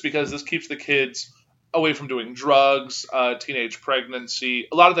do this because this keeps the kids away from doing drugs, teenage pregnancy,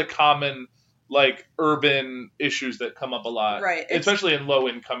 a lot of the common like urban issues that come up a lot, right? Especially in low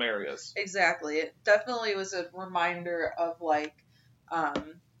income areas. Exactly. It definitely was a reminder of like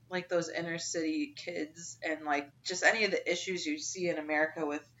those inner city kids, and like just any of the issues you see in America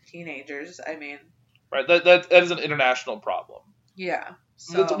with teenagers. I mean, right. That is an international problem. Yeah.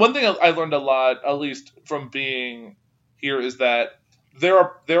 So that's one thing I learned a lot, at least from being here, is that there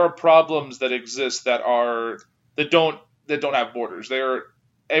are problems that exist that don't have borders. They're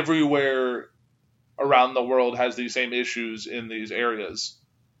everywhere around the world has these same issues in these areas,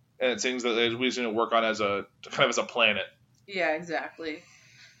 and it's things that we need to work on as a planet. Yeah, exactly.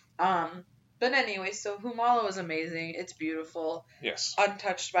 But anyway, so Humala was amazing. It's beautiful. Yes.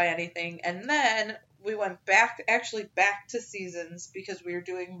 Untouched by anything. And then we went back to Seasons, because we were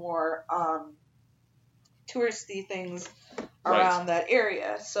doing more touristy things around that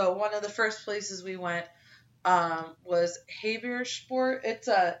area. So one of the first places we went was Haversport. It's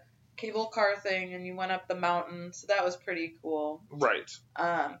a cable car thing, and you went up the mountain, so that was pretty cool. Right.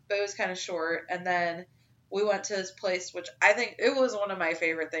 But it was kind of short. And then we went to this place, which I think it was one of my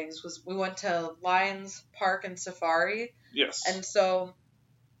favorite things, was we went to Lions Park and Safari. Yes. And so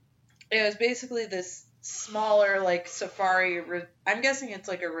it was basically this smaller like safari. I'm guessing it's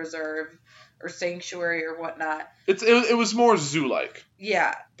like a reserve or sanctuary or whatnot. It was more zoo-like.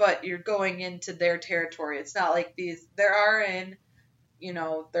 Yeah, but you're going into their territory. It's not like these. There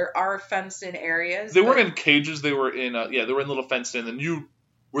are fenced-in areas. They weren't in cages. They were in they were in little fenced-in, and you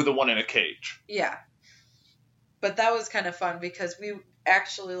were the one in a cage. Yeah. But that was kind of fun, because we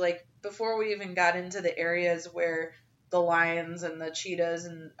actually, like, before we even got into the areas where the lions and the cheetahs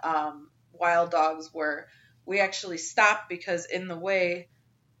and wild dogs were, we actually stopped, because in the way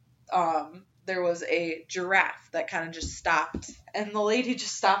there was a giraffe that kind of just stopped. And the lady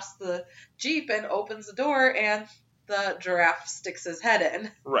just stops the Jeep and opens the door, and the giraffe sticks his head in.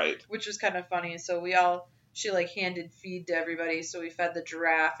 Right. Which was kind of funny. So she like handed feed to everybody, so we fed the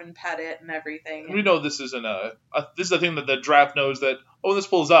giraffe and pet it and everything. We know this isn't this is a thing that the giraffe knows that, oh, this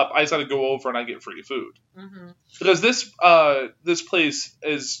pulls up, I just got to go over and I get free food. Mm-hmm. Because this place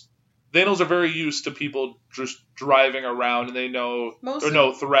is, the animals are very used to people just driving around, and they know there are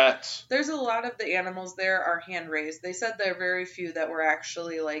no threats. There's a lot of the animals there are hand raised. They said there are very few that were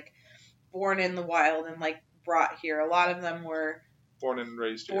actually like born in the wild and like brought here. A lot of them were Born and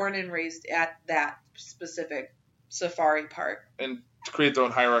raised here. born and raised at that specific safari park. And to create their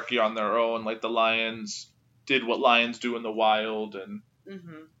own hierarchy on their own, like the lions did what lions do in the wild, and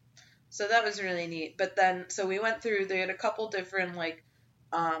Hmm. So that was really neat. But then, so we went through, they had a couple different, like,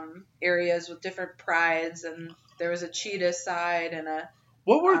 areas with different prides, and there was a cheetah side and a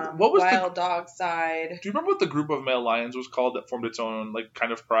what was wild dog side. do you remember what the group of male lions was called that formed its own like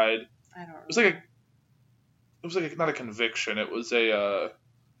kind of pride? I don't know. It was like not a conviction. It was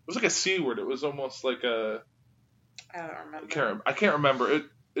like a C word. It was almost like a I don't remember. I can't remember it.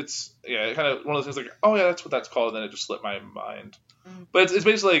 It's kind of one of those things like, oh yeah, that's what that's called, and then it just slipped my mind. Mm. But it's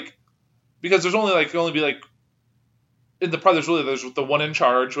basically like, because there's only like can only be like in the pride, there's the one in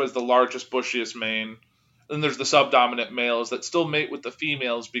charge who has the largest, bushiest mane. Then there's the subdominant males that still mate with the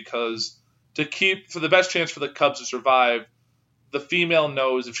females because for the best chance for the cubs to survive, the female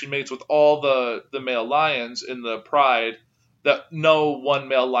knows if she mates with all the male lions in the pride that no one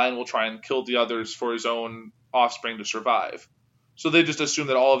male lion will try and kill the others for his own offspring to survive. So they just assume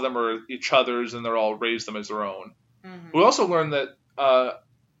that all of them are each other's and they'll all raise them as their own. Mhm. We also learned that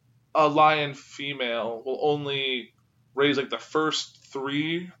a lion female will only raise like the first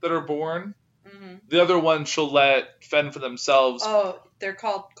 3 that are born. Mhm. The other ones she'll let fend for themselves. Oh, they're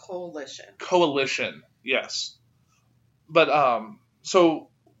called coalition. Coalition, yes. But so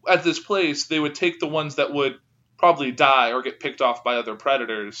at this place, they would take the ones that would probably die or get picked off by other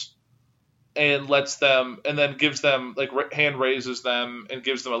predators, and then gives them like hand raises them and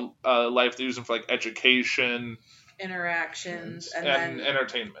gives them a life. They use them for like education Interactions and and then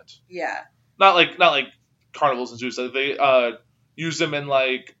entertainment. yeah. Not like carnivals and zoos. They use them in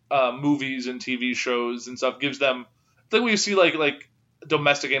like movies and TV shows and stuff. Gives them like we see like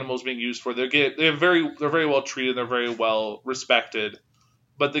domestic animals being used for. They're very well treated. They're very well respected,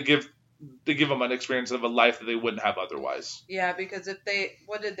 but they give them an experience of a life that they wouldn't have otherwise. Yeah, because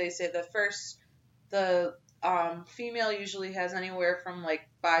what did they say? The female usually has anywhere from like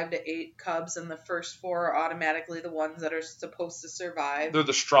 5 to 8 cubs, and the first 4 are automatically the ones that are supposed to survive. They're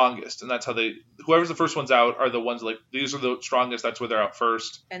the strongest, and that's how whoever's the first ones out are the ones like these are the strongest. That's where they're out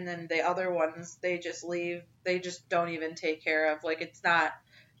first. And then the other ones, they just leave. They just don't even take care of. Like, it's not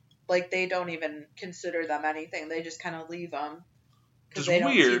like they don't even consider them anything. They just kind of leave them because Just they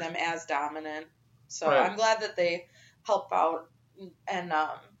don't see weird. them as dominant. So Right. I'm glad that they help out and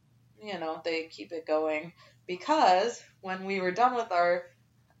they keep it going, because when we were done with our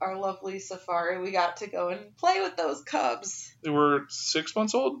lovely safari, we got to go and play with those cubs. They were 6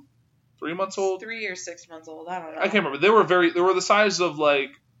 months old, 3 months old. 3 or 6 months old. I don't know. I can't remember. They were the size of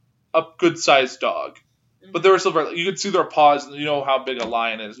like a good sized dog, but they were still very. You could see their paws, and you know how big a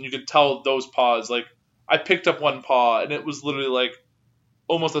lion is, and you could tell those paws. Like I picked up one paw, and it was literally like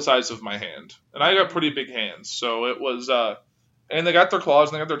almost the size of my hand, and I got pretty big hands, so it was. And they got their claws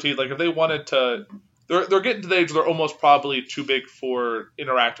and they got their teeth. Like if they wanted to, they're getting to the age where they're almost probably too big for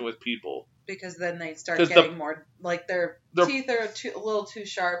interacting with people. Because then they start 'Cause getting more, like their teeth are a little too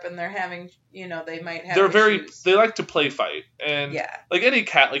sharp, and they're having, they might have issues. They like to play fight, and Yeah. like any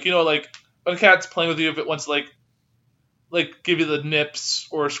cat, like like when a cat's playing with you, if it wants to like give you the nips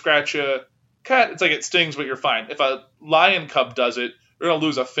or scratch you, cat, it's like it stings, but you're fine. If a lion cub does it, you're gonna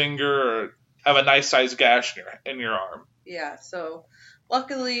lose a finger or have a nice sized gash in your arm. Yeah, so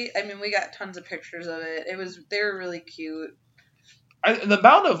luckily, I mean, we got tons of pictures of it. They were really cute. And the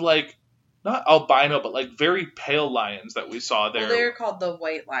amount of like, not albino, but like very pale lions that we saw there. Well, they're called the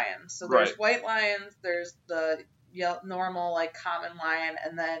white lions. So there's Right. white lions, there's the normal, like, common lion,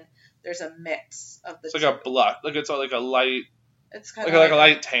 and then there's a mix of the It's like a black, like it's like a light, It's kind like of a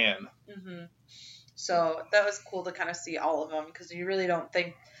light tan. Hmm. So that was cool to kind of see all of them, because you really don't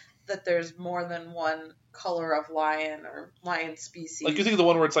think that there's more than one color of lion or lion species. Like you think of the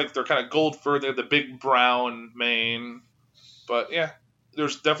one where it's like they're kind of gold fur, they have the big brown mane, but yeah,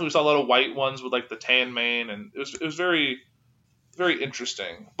 there's definitely saw a lot of white ones with like the tan mane, and it was very, very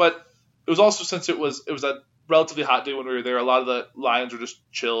interesting. But it was also, since it was a relatively hot day when we were there, a lot of the lions were just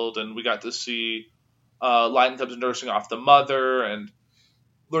chilled, and we got to see lion cubs nursing off the mother and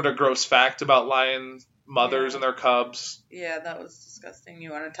learn a gross fact about lion mothers and their cubs. Yeah, that was disgusting.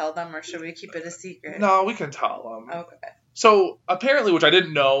 You want to tell them, or should we keep it a secret? No, we can tell them. Okay. So apparently, which I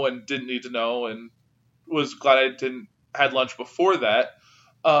didn't know and didn't need to know, and was glad I had lunch before that,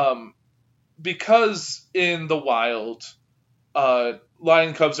 because in the wild,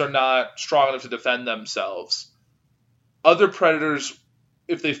 lion cubs are not strong enough to defend themselves. Other predators,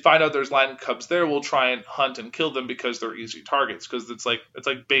 if they find out there's lion cubs there, will try and hunt and kill them because they're easy targets. Because it's like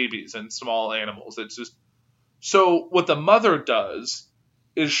babies and small animals. It's just so what the mother does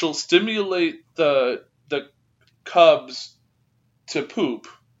is she'll stimulate the cubs to poop,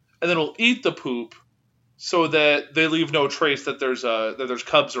 and then will eat the poop so that they leave no trace that there's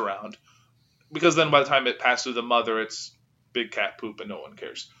cubs around. Because then by the time it passes through the mother, it's big cat poop and no one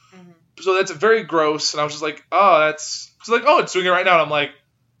cares. Mm-hmm. So that's very gross. And I was just like, oh, it's like, oh, it's doing it right now. And I'm like,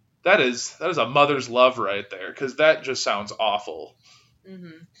 that is a mother's love right there. Because that just sounds awful.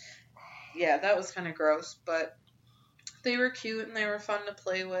 Mm-hmm. Yeah, that was kind of gross, but they were cute and they were fun to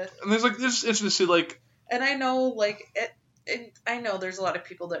play with. And there's like, it's interesting to see like. And I know like I know there's a lot of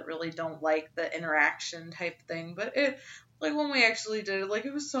people that really don't like the interaction type thing, but like when we actually did it, like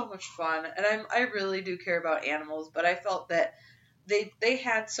it was so much fun, and I really do care about animals, but I felt that they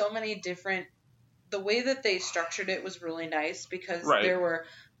had so many different. The way that they structured it was really nice because there were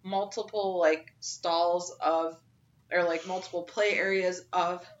multiple like stalls of, or like multiple play areas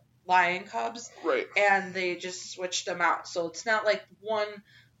of lion cubs, Right. And they just switched them out, so it's not like one.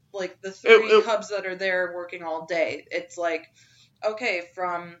 Like the three cubs that are there working all day. It's like, okay,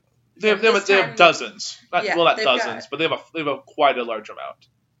 they have dozens. Not dozens, but they have a quite a large amount.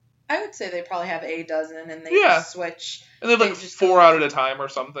 I would say they probably have a dozen, and they just switch. And they have like 4 out at a time or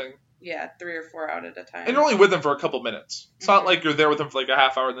something. Yeah, 3 or 4 out at a time. And you're only with them for a couple minutes. It's not like you're there with them for like a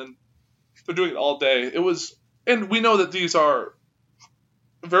half hour and then they're doing it all day. And we know that these are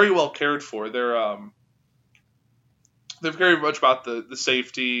very well cared for. They're very much about the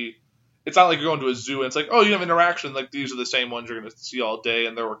safety. It's not like you're going to a zoo and it's like, oh, you have interaction. Like, these are the same ones you're going to see all day,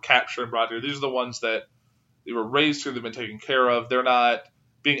 and they were captured and brought here. These are the ones that they were raised here. They've been taken care of. They're not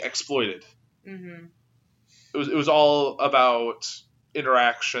being exploited. Mm-hmm. It was all about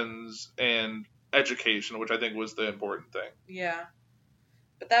interactions and education, which I think was the important thing. Yeah.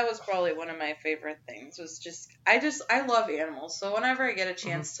 But that was probably one of my favorite things, was just I love animals. So whenever I get a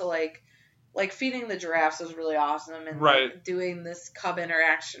chance to like feeding the giraffes was really awesome, and like, doing this cub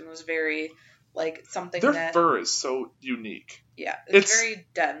interaction was very like something. Their fur is so unique. Yeah, it's very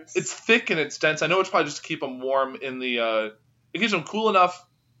dense. It's thick and it's dense. I know it's probably just to keep them warm in the. It keeps them cool enough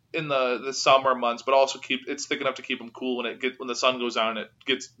in the summer months, but also it's thick enough to keep them cool when the sun goes down and it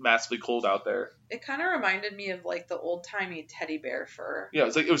gets massively cold out there. It kind of reminded me of like the old timey teddy bear fur. Yeah,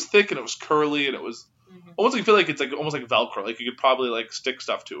 it was thick and it was curly and it was almost like, you feel like it's like almost like Velcro. Like you could probably like stick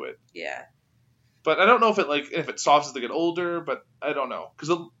stuff to it. Yeah. But I don't know if it softens as they get older, but I don't know. Because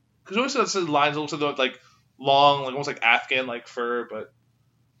you always see the lines look like long, like almost like Afghan like fur, but.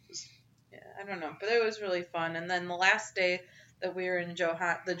 Yeah, I don't know. But it was really fun. And then the last day that we were in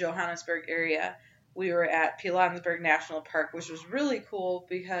the Johannesburg area, we were at Pilanesberg National Park, which was really cool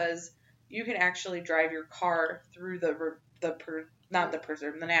because you can actually drive your car through the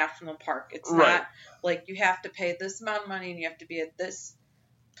national park. It's not like you have to pay this amount of money and you have to be at this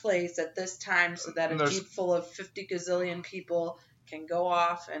place at this time so that a jeep full of 50 gazillion people can go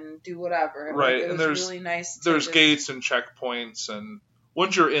off and do whatever. Right, it was really nice. There's gates and checkpoints, and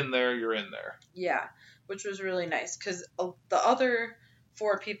once you're in there, you're in there. Yeah, which was really nice because the other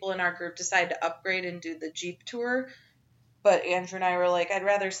 4 people in our group decided to upgrade and do the jeep tour, but Andrew and I were like, I'd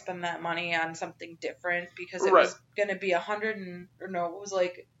rather spend that money on something different because it was going to be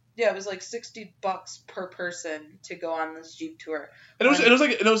it was like $60 per person to go on this jeep tour. And it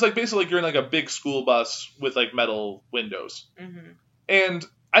was like basically like you're in like a big school bus with like metal windows. Mm-hmm. And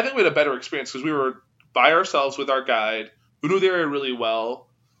I think we had a better experience because we were by ourselves with our guide who knew the area really well.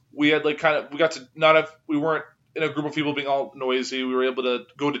 We had we weren't in a group of people being all noisy. We were able to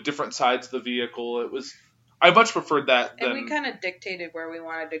go to different sides of the vehicle. I much preferred that. And we kind of dictated where we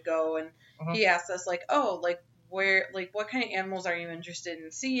wanted to go, and he asked us where, what kind of animals are you interested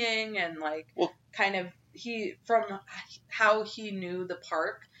in seeing? And from how he knew the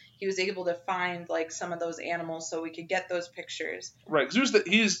park, he was able to find some of those animals so we could get those pictures. Right. Because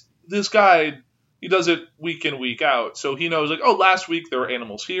he's this guide, he does it week in, week out. So he knows last week there were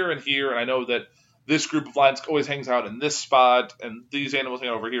animals here and here. And I know that this group of lions always hangs out in this spot and these animals hang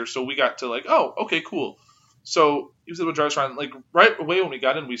out over here. So we got to okay, cool. So he was able to drive us around. Right away when we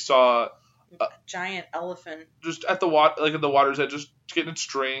got in, we saw a giant elephant just at the water, at the water's edge, just getting its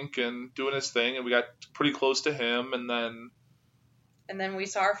drink and doing its thing, and we got pretty close to him, and then we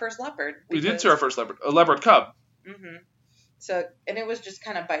saw our first leopard. We did see our first leopard, a leopard cub. Mm-hmm. So, and it was just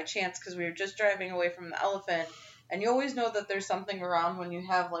kind of by chance because we were just driving away from the elephant, and you always know that there's something around when you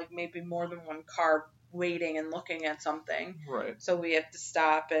have maybe more than one car waiting and looking at something. Right. So we have to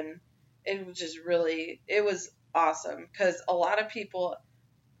stop, and it was just it was awesome because a lot of people,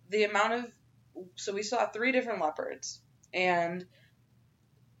 so we saw 3 different leopards, and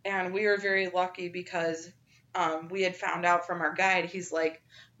we were very lucky because we had found out from our guide, he's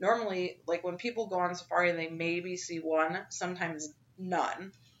normally when people go on safari they maybe see 1, sometimes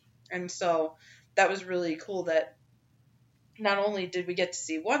none, and so that was really cool that not only did we get to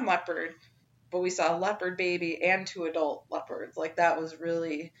see one leopard, but we saw a leopard baby and 2 adult leopards. Like, that was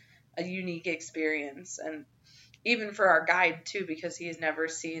really a unique experience. And even for our guide, too, because he has never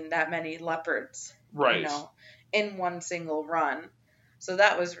seen that many leopards, Right. In one single run. So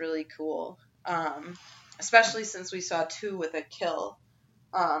that was really cool. Especially since we saw 2 with a kill.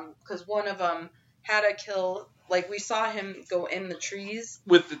 Because one of them had a kill. Like, we saw him go in the trees.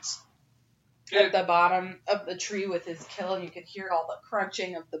 With its... At the bottom of the tree with his kill, and you could hear all the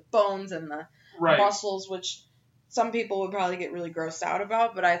crunching of the bones and the muscles, which some people would probably get really grossed out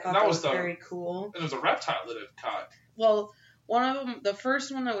about, but I thought that was very cool. It was a reptile that it caught. Well, one of them, the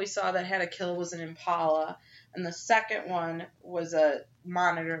first one that we saw that had a kill was an impala, and the second one was a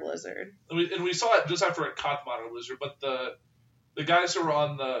monitor lizard. And we saw it just after it caught the monitor lizard, but the guys who were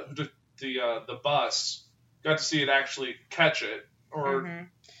on the bus got to see it actually catch it, or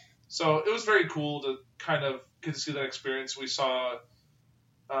so it was very cool to kind of get to see that experience. We saw,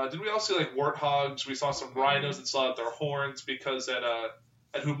 did we all see like warthogs? We saw some rhinos that still had their horns because at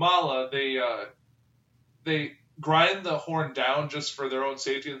Humala they grind the horn down just for their own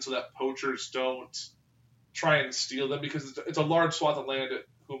safety and so that poachers don't try and steal them because it's a large swath of land at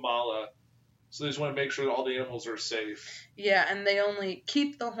Humala. So they just want to make sure that all the animals are safe. Yeah, and they only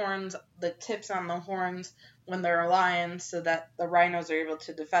keep the horns, the tips on the horns, when they're lions so that the rhinos are able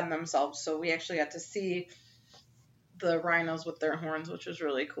to defend themselves. So we actually got to see the rhinos with their horns, which was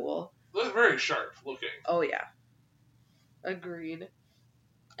really cool. It was very sharp looking. Oh, yeah. Agreed.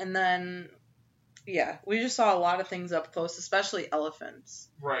 And then, yeah, we just saw a lot of things up close, especially elephants.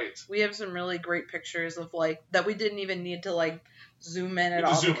 Right. We have some really great pictures of, like, that we didn't even need to, like, zoom in at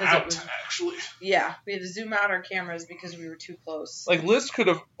all. Zoom because out, it was, actually. Yeah, we had to zoom out our cameras because we were too close. Like, Liz could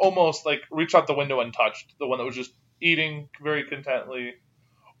have almost, like, reached out the window and touched the one that was just eating very contently.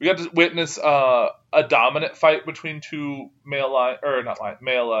 We got to witness a dominant fight between 2 male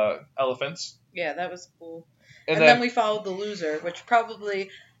elephants. Yeah, that was cool. And then we followed the loser, which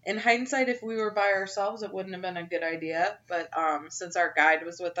probably, in hindsight, if we were by ourselves, it wouldn't have been a good idea. But since our guide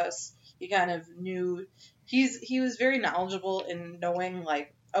was with us, he kind of knew. He was very knowledgeable in knowing,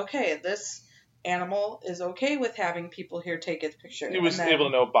 like, okay, this animal is okay with having people here take its picture. He was able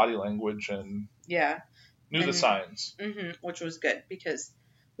to know body language and knew the signs. Which was good because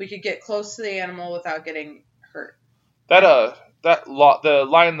we could get close to the animal without getting hurt. The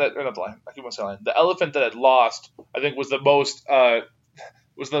lion that, or not the lion, I keep on saying lion, the elephant that had lost, I think was the most, I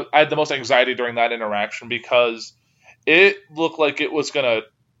had the most anxiety during that interaction because it looked like it was going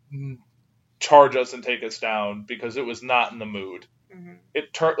to charge us and take us down because it was not in the mood.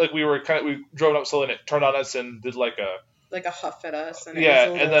 It turned, like we drove up slowly and it turned on us and did like a huff at us. And yeah,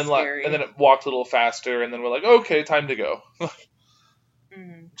 it was a little scary. and then it walked a little faster and then we're like, okay, time to go.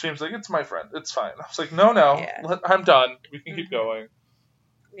 James like, it's my friend. It's fine. I was like, no, Yeah. I'm done. We can keep going.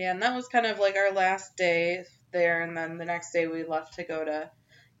 Yeah, and that was kind of like our last day there, and then the next day we left to go to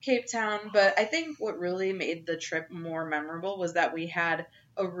Cape Town. But I think what really made the trip more memorable was that we had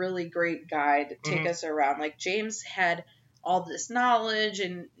a really great guide take us around. Like, James had all this knowledge,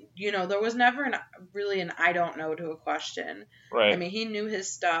 and, there was never really an I don't know to a question. Right. I mean, he knew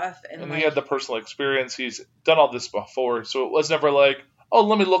his stuff. And he had the personal experience. He's done all this before, so it was never like, oh,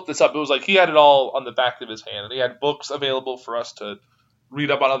 let me look this up. It was like he had it all on the back of his hand, and he had books available for us to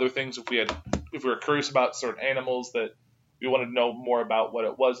read up on other things if we were curious about certain animals that we wanted to know more about what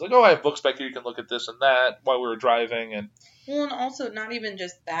it was. Like, oh, I have books back here. You can look at this and that while we were driving. And also not even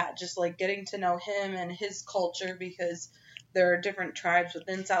just that, just like getting to know him and his culture, because there are different tribes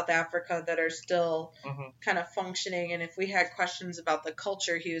within South Africa that are still kind of functioning. And if we had questions about the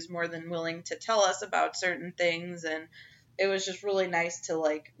culture, he was more than willing to tell us about certain things. And it was just really nice to,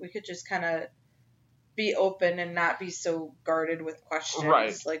 like, we could just kind of be open and not be so guarded with questions.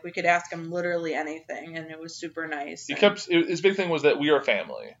 Right. Like, we could ask him literally anything, and it was super nice. His big thing was that we are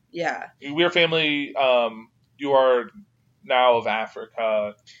family. Yeah. We are family. You are now of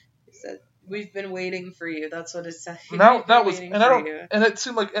Africa. He said, we've been waiting for you. That's what it said. And it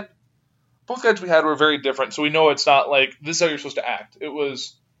seemed like, and both guides we had were very different, so we know it's not like, this is how you're supposed to act.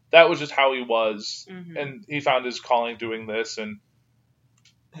 That was just how he was, and he found his calling doing this, and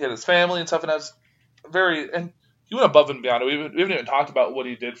he had his family and stuff, and he went above and beyond. We haven't even talked about what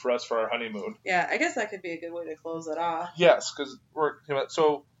he did for us for our honeymoon. Yeah, I guess that could be a good way to close it off. Yes, because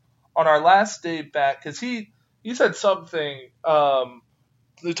so on our last day back, because he said something,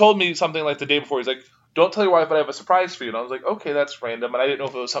 he told me something like the day before, he's like, don't tell your wife, but I have a surprise for you, and I was like, okay, that's random, and I didn't know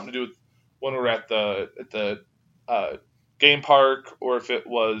if it was something to do with when we were at the game park, or if it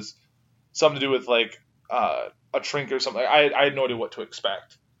was something to do with like a drink or something. I had no idea what to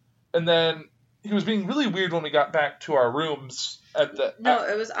expect. And then he was being really weird when we got back to our rooms at the... No,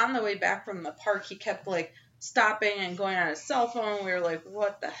 it was on the way back from the park. He kept, like, stopping and going on his cell phone. We were like,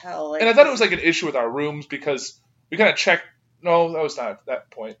 what the hell? Like, and I thought it was, like, an issue with our rooms because we kind of checked... No, that was not at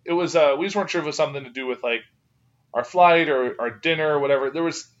that point. It was, we just weren't sure if it was something to do with, like, our flight or our dinner or whatever.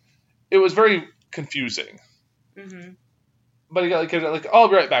 It was very confusing. Mm-hmm. But he got, like, I'll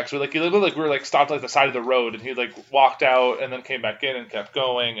be right back. So, like, he looked like we were, like, stopped, like, the side of the road, and he, like, walked out and then came back in and kept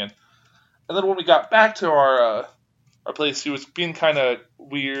going. And then when we got back to our place, he was being kind of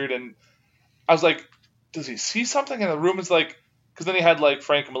weird, and I was like, does he see something? And the room is like, because then he had, like,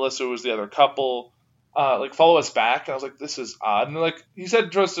 Frank and Melissa, who was the other couple, like, follow us back. And I was like, this is odd. And, like, he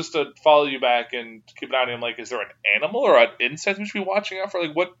said to us just to follow you back and keep an eye on him. Like, is there an animal or an insect we should be watching out for?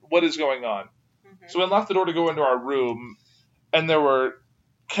 Like, what is going on? Mm-hmm. So we unlocked the door to go into our room, and there were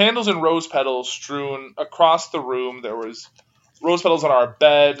candles and rose petals strewn across the room. There was rose petals on our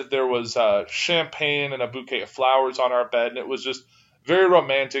bed. There was champagne and a bouquet of flowers on our bed. And it was just very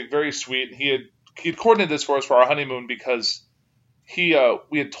romantic, very sweet. He had coordinated this for us for our honeymoon because we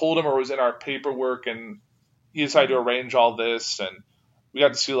had told him, or it was in our paperwork, and he decided to arrange all this. And we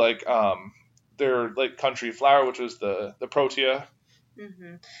got to see, like, their, like, country flower, which was the protea.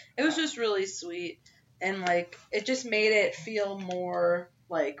 Mm-hmm. It was just really sweet. And, like, it just made it feel more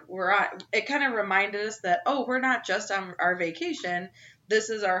like it kind of reminded us that, oh, we're not just on our vacation. This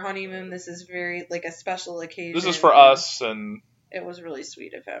is our honeymoon. This is very, like, a special occasion. This is for us, and it was really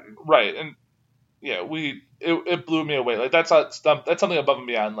sweet of him. Right. And yeah, it blew me away. Like, that's something above and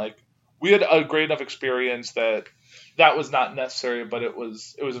beyond. Like, we had a great enough experience that was not necessary, but it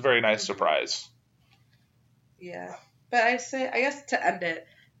was a very nice surprise. Yeah. But I guess to end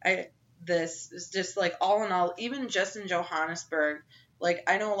it, this is just, like, all in all, even just in Johannesburg, like,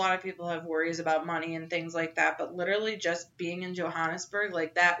 I know a lot of people have worries about money and things like that, but literally just being in Johannesburg,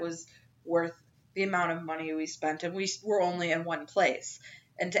 like, that was worth the amount of money we spent, and we were only in one place.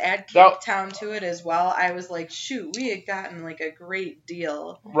 And to add Cape Town to it as well, I was like, shoot, we had gotten, like, a great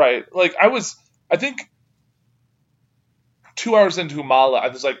deal. Right. Like, I think 2 hours into Humala, I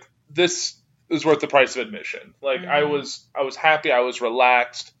was like, this is worth the price of admission. Like, I was happy, I was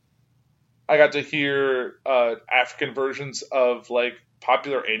relaxed. I got to hear African versions of, like,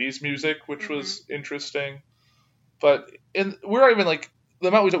 popular 80s music, which was interesting. But we're not even, like, the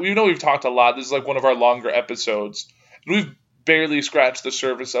amount we've talked a lot. This is, like, one of our longer episodes. And we've barely scratched the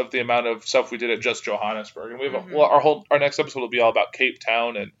surface of the amount of stuff we did at just Johannesburg. And we have our next episode will be all about Cape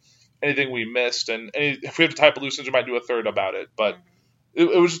Town and anything we missed. And if we have to type of loose ends, we might do a third about it. But it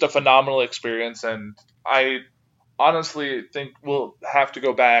was just a phenomenal experience. And I honestly think we'll have to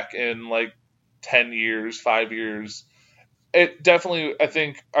go back in, like, 10 years, 5 years. It definitely, I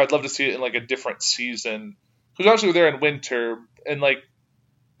think I'd love to see it in, like, a different season. Because actually we were there in winter, and, like,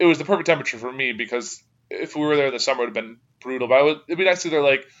 it was the perfect temperature for me, because if we were there in the summer, it would have been brutal. But it'd be nice to see there,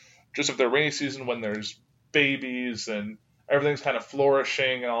 like, just if the rainy season when there's babies and everything's kind of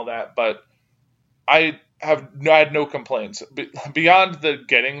flourishing and all that. But I had no complaints. Beyond the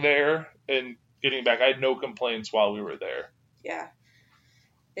getting there and getting back, I had no complaints while we were there. Yeah.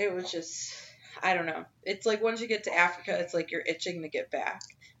 It was just, I don't know. It's like once you get to Africa, it's like you're itching to get back.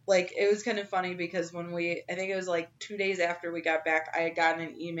 Like, it was kind of funny because I think it was like 2 days after we got back, I had gotten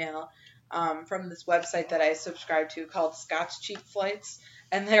an email from this website that I subscribed to called Scott's Cheap Flights,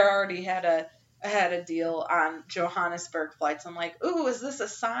 and they already had a deal on Johannesburg flights. I'm like, ooh, is this a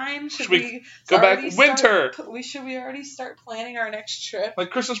sign? Should we go back winter? Should we already start planning our next trip? Like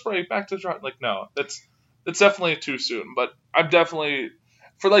Christmas break, back to like, no, that's definitely too soon. But I'm definitely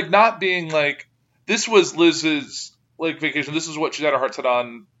for, like, not being like, this was Liz's, like, vacation. This is what she's had her heart set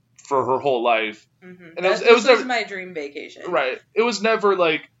on for her whole life. Mm-hmm. And it was never my dream vacation. Right. It was never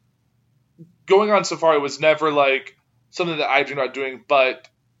like going on safari was never like something that I dreamed about doing, but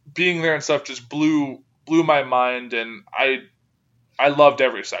being there and stuff just blew my mind, and I loved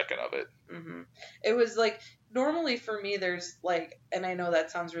every second of it. Mm-hmm. It was like, normally for me, there's like, and I know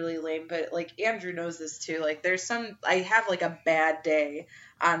that sounds really lame, but like Andrew knows this too. Like, I have like a bad day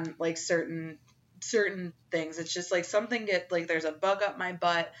on like certain things. It's just like there's a bug up my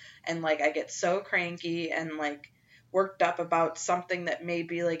butt, and like I get so cranky and like worked up about something that may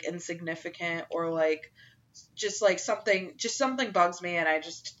be like insignificant, or like just something bugs me, and I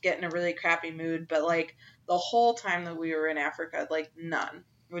just get in a really crappy mood. But like the whole time that we were in Africa, like none.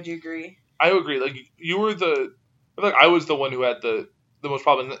 Would you agree? I agree. Like, you were I was the one who had the most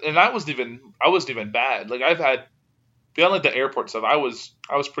problem, and I wasn't even bad. Like, I've had, beyond like the airport stuff, I was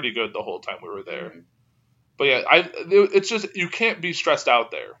pretty good the whole time we were there. Mm-hmm. But yeah, it's just, you can't be stressed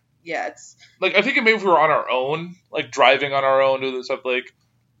out there. Yeah, it's like, I think maybe if we were on our own, like driving on our own, doing stuff, like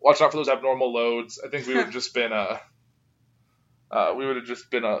watch out for those abnormal loads. I think we would have just been a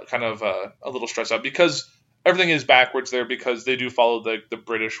little stressed out because everything is backwards there because they do follow the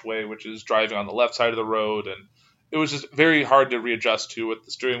British way, which is driving on the left side of the road, and it was just very hard to readjust to with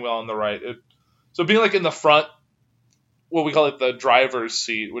the steering wheel on the right. So being like in the front, what we call it the driver's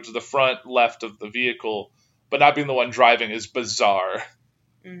seat, which is the front left of the vehicle, but not being the one driving is bizarre.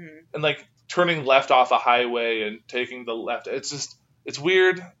 Mm-hmm. And like turning left off a highway and taking the left, it's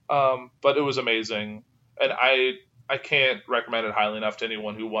weird, but it was amazing, and I can't recommend it highly enough to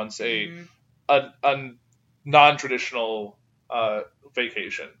anyone who wants a non-traditional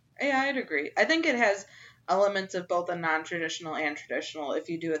vacation. Yeah, I'd agree. I think it has elements of both a non-traditional and traditional if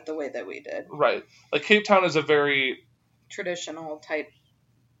you do it the way that we did. Right. Like Cape Town is a very traditional type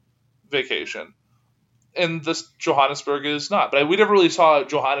vacation. And this Johannesburg is not. But we never really saw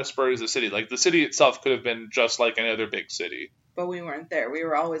Johannesburg as a city. Like the city itself could have been just like any other big city. But we weren't there. We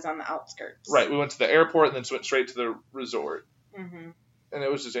were always on the outskirts. Right. We went to the airport and then went straight to the resort. Mm-hmm. And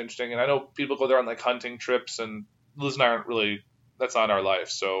it was just interesting. And I know people go there on like hunting trips, and Liz and I aren't really, that's not our life.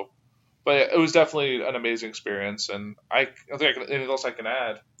 So, but it was definitely an amazing experience. And I don't think anything else I can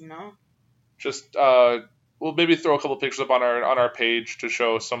add. No. Just, we'll maybe throw a couple pictures up on our page to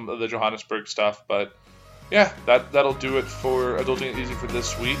show some of the Johannesburg stuff. But yeah, that'll do it for Adulting Easy for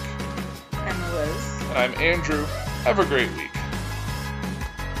this week. I'm Liz. And I'm Andrew. Have a great week.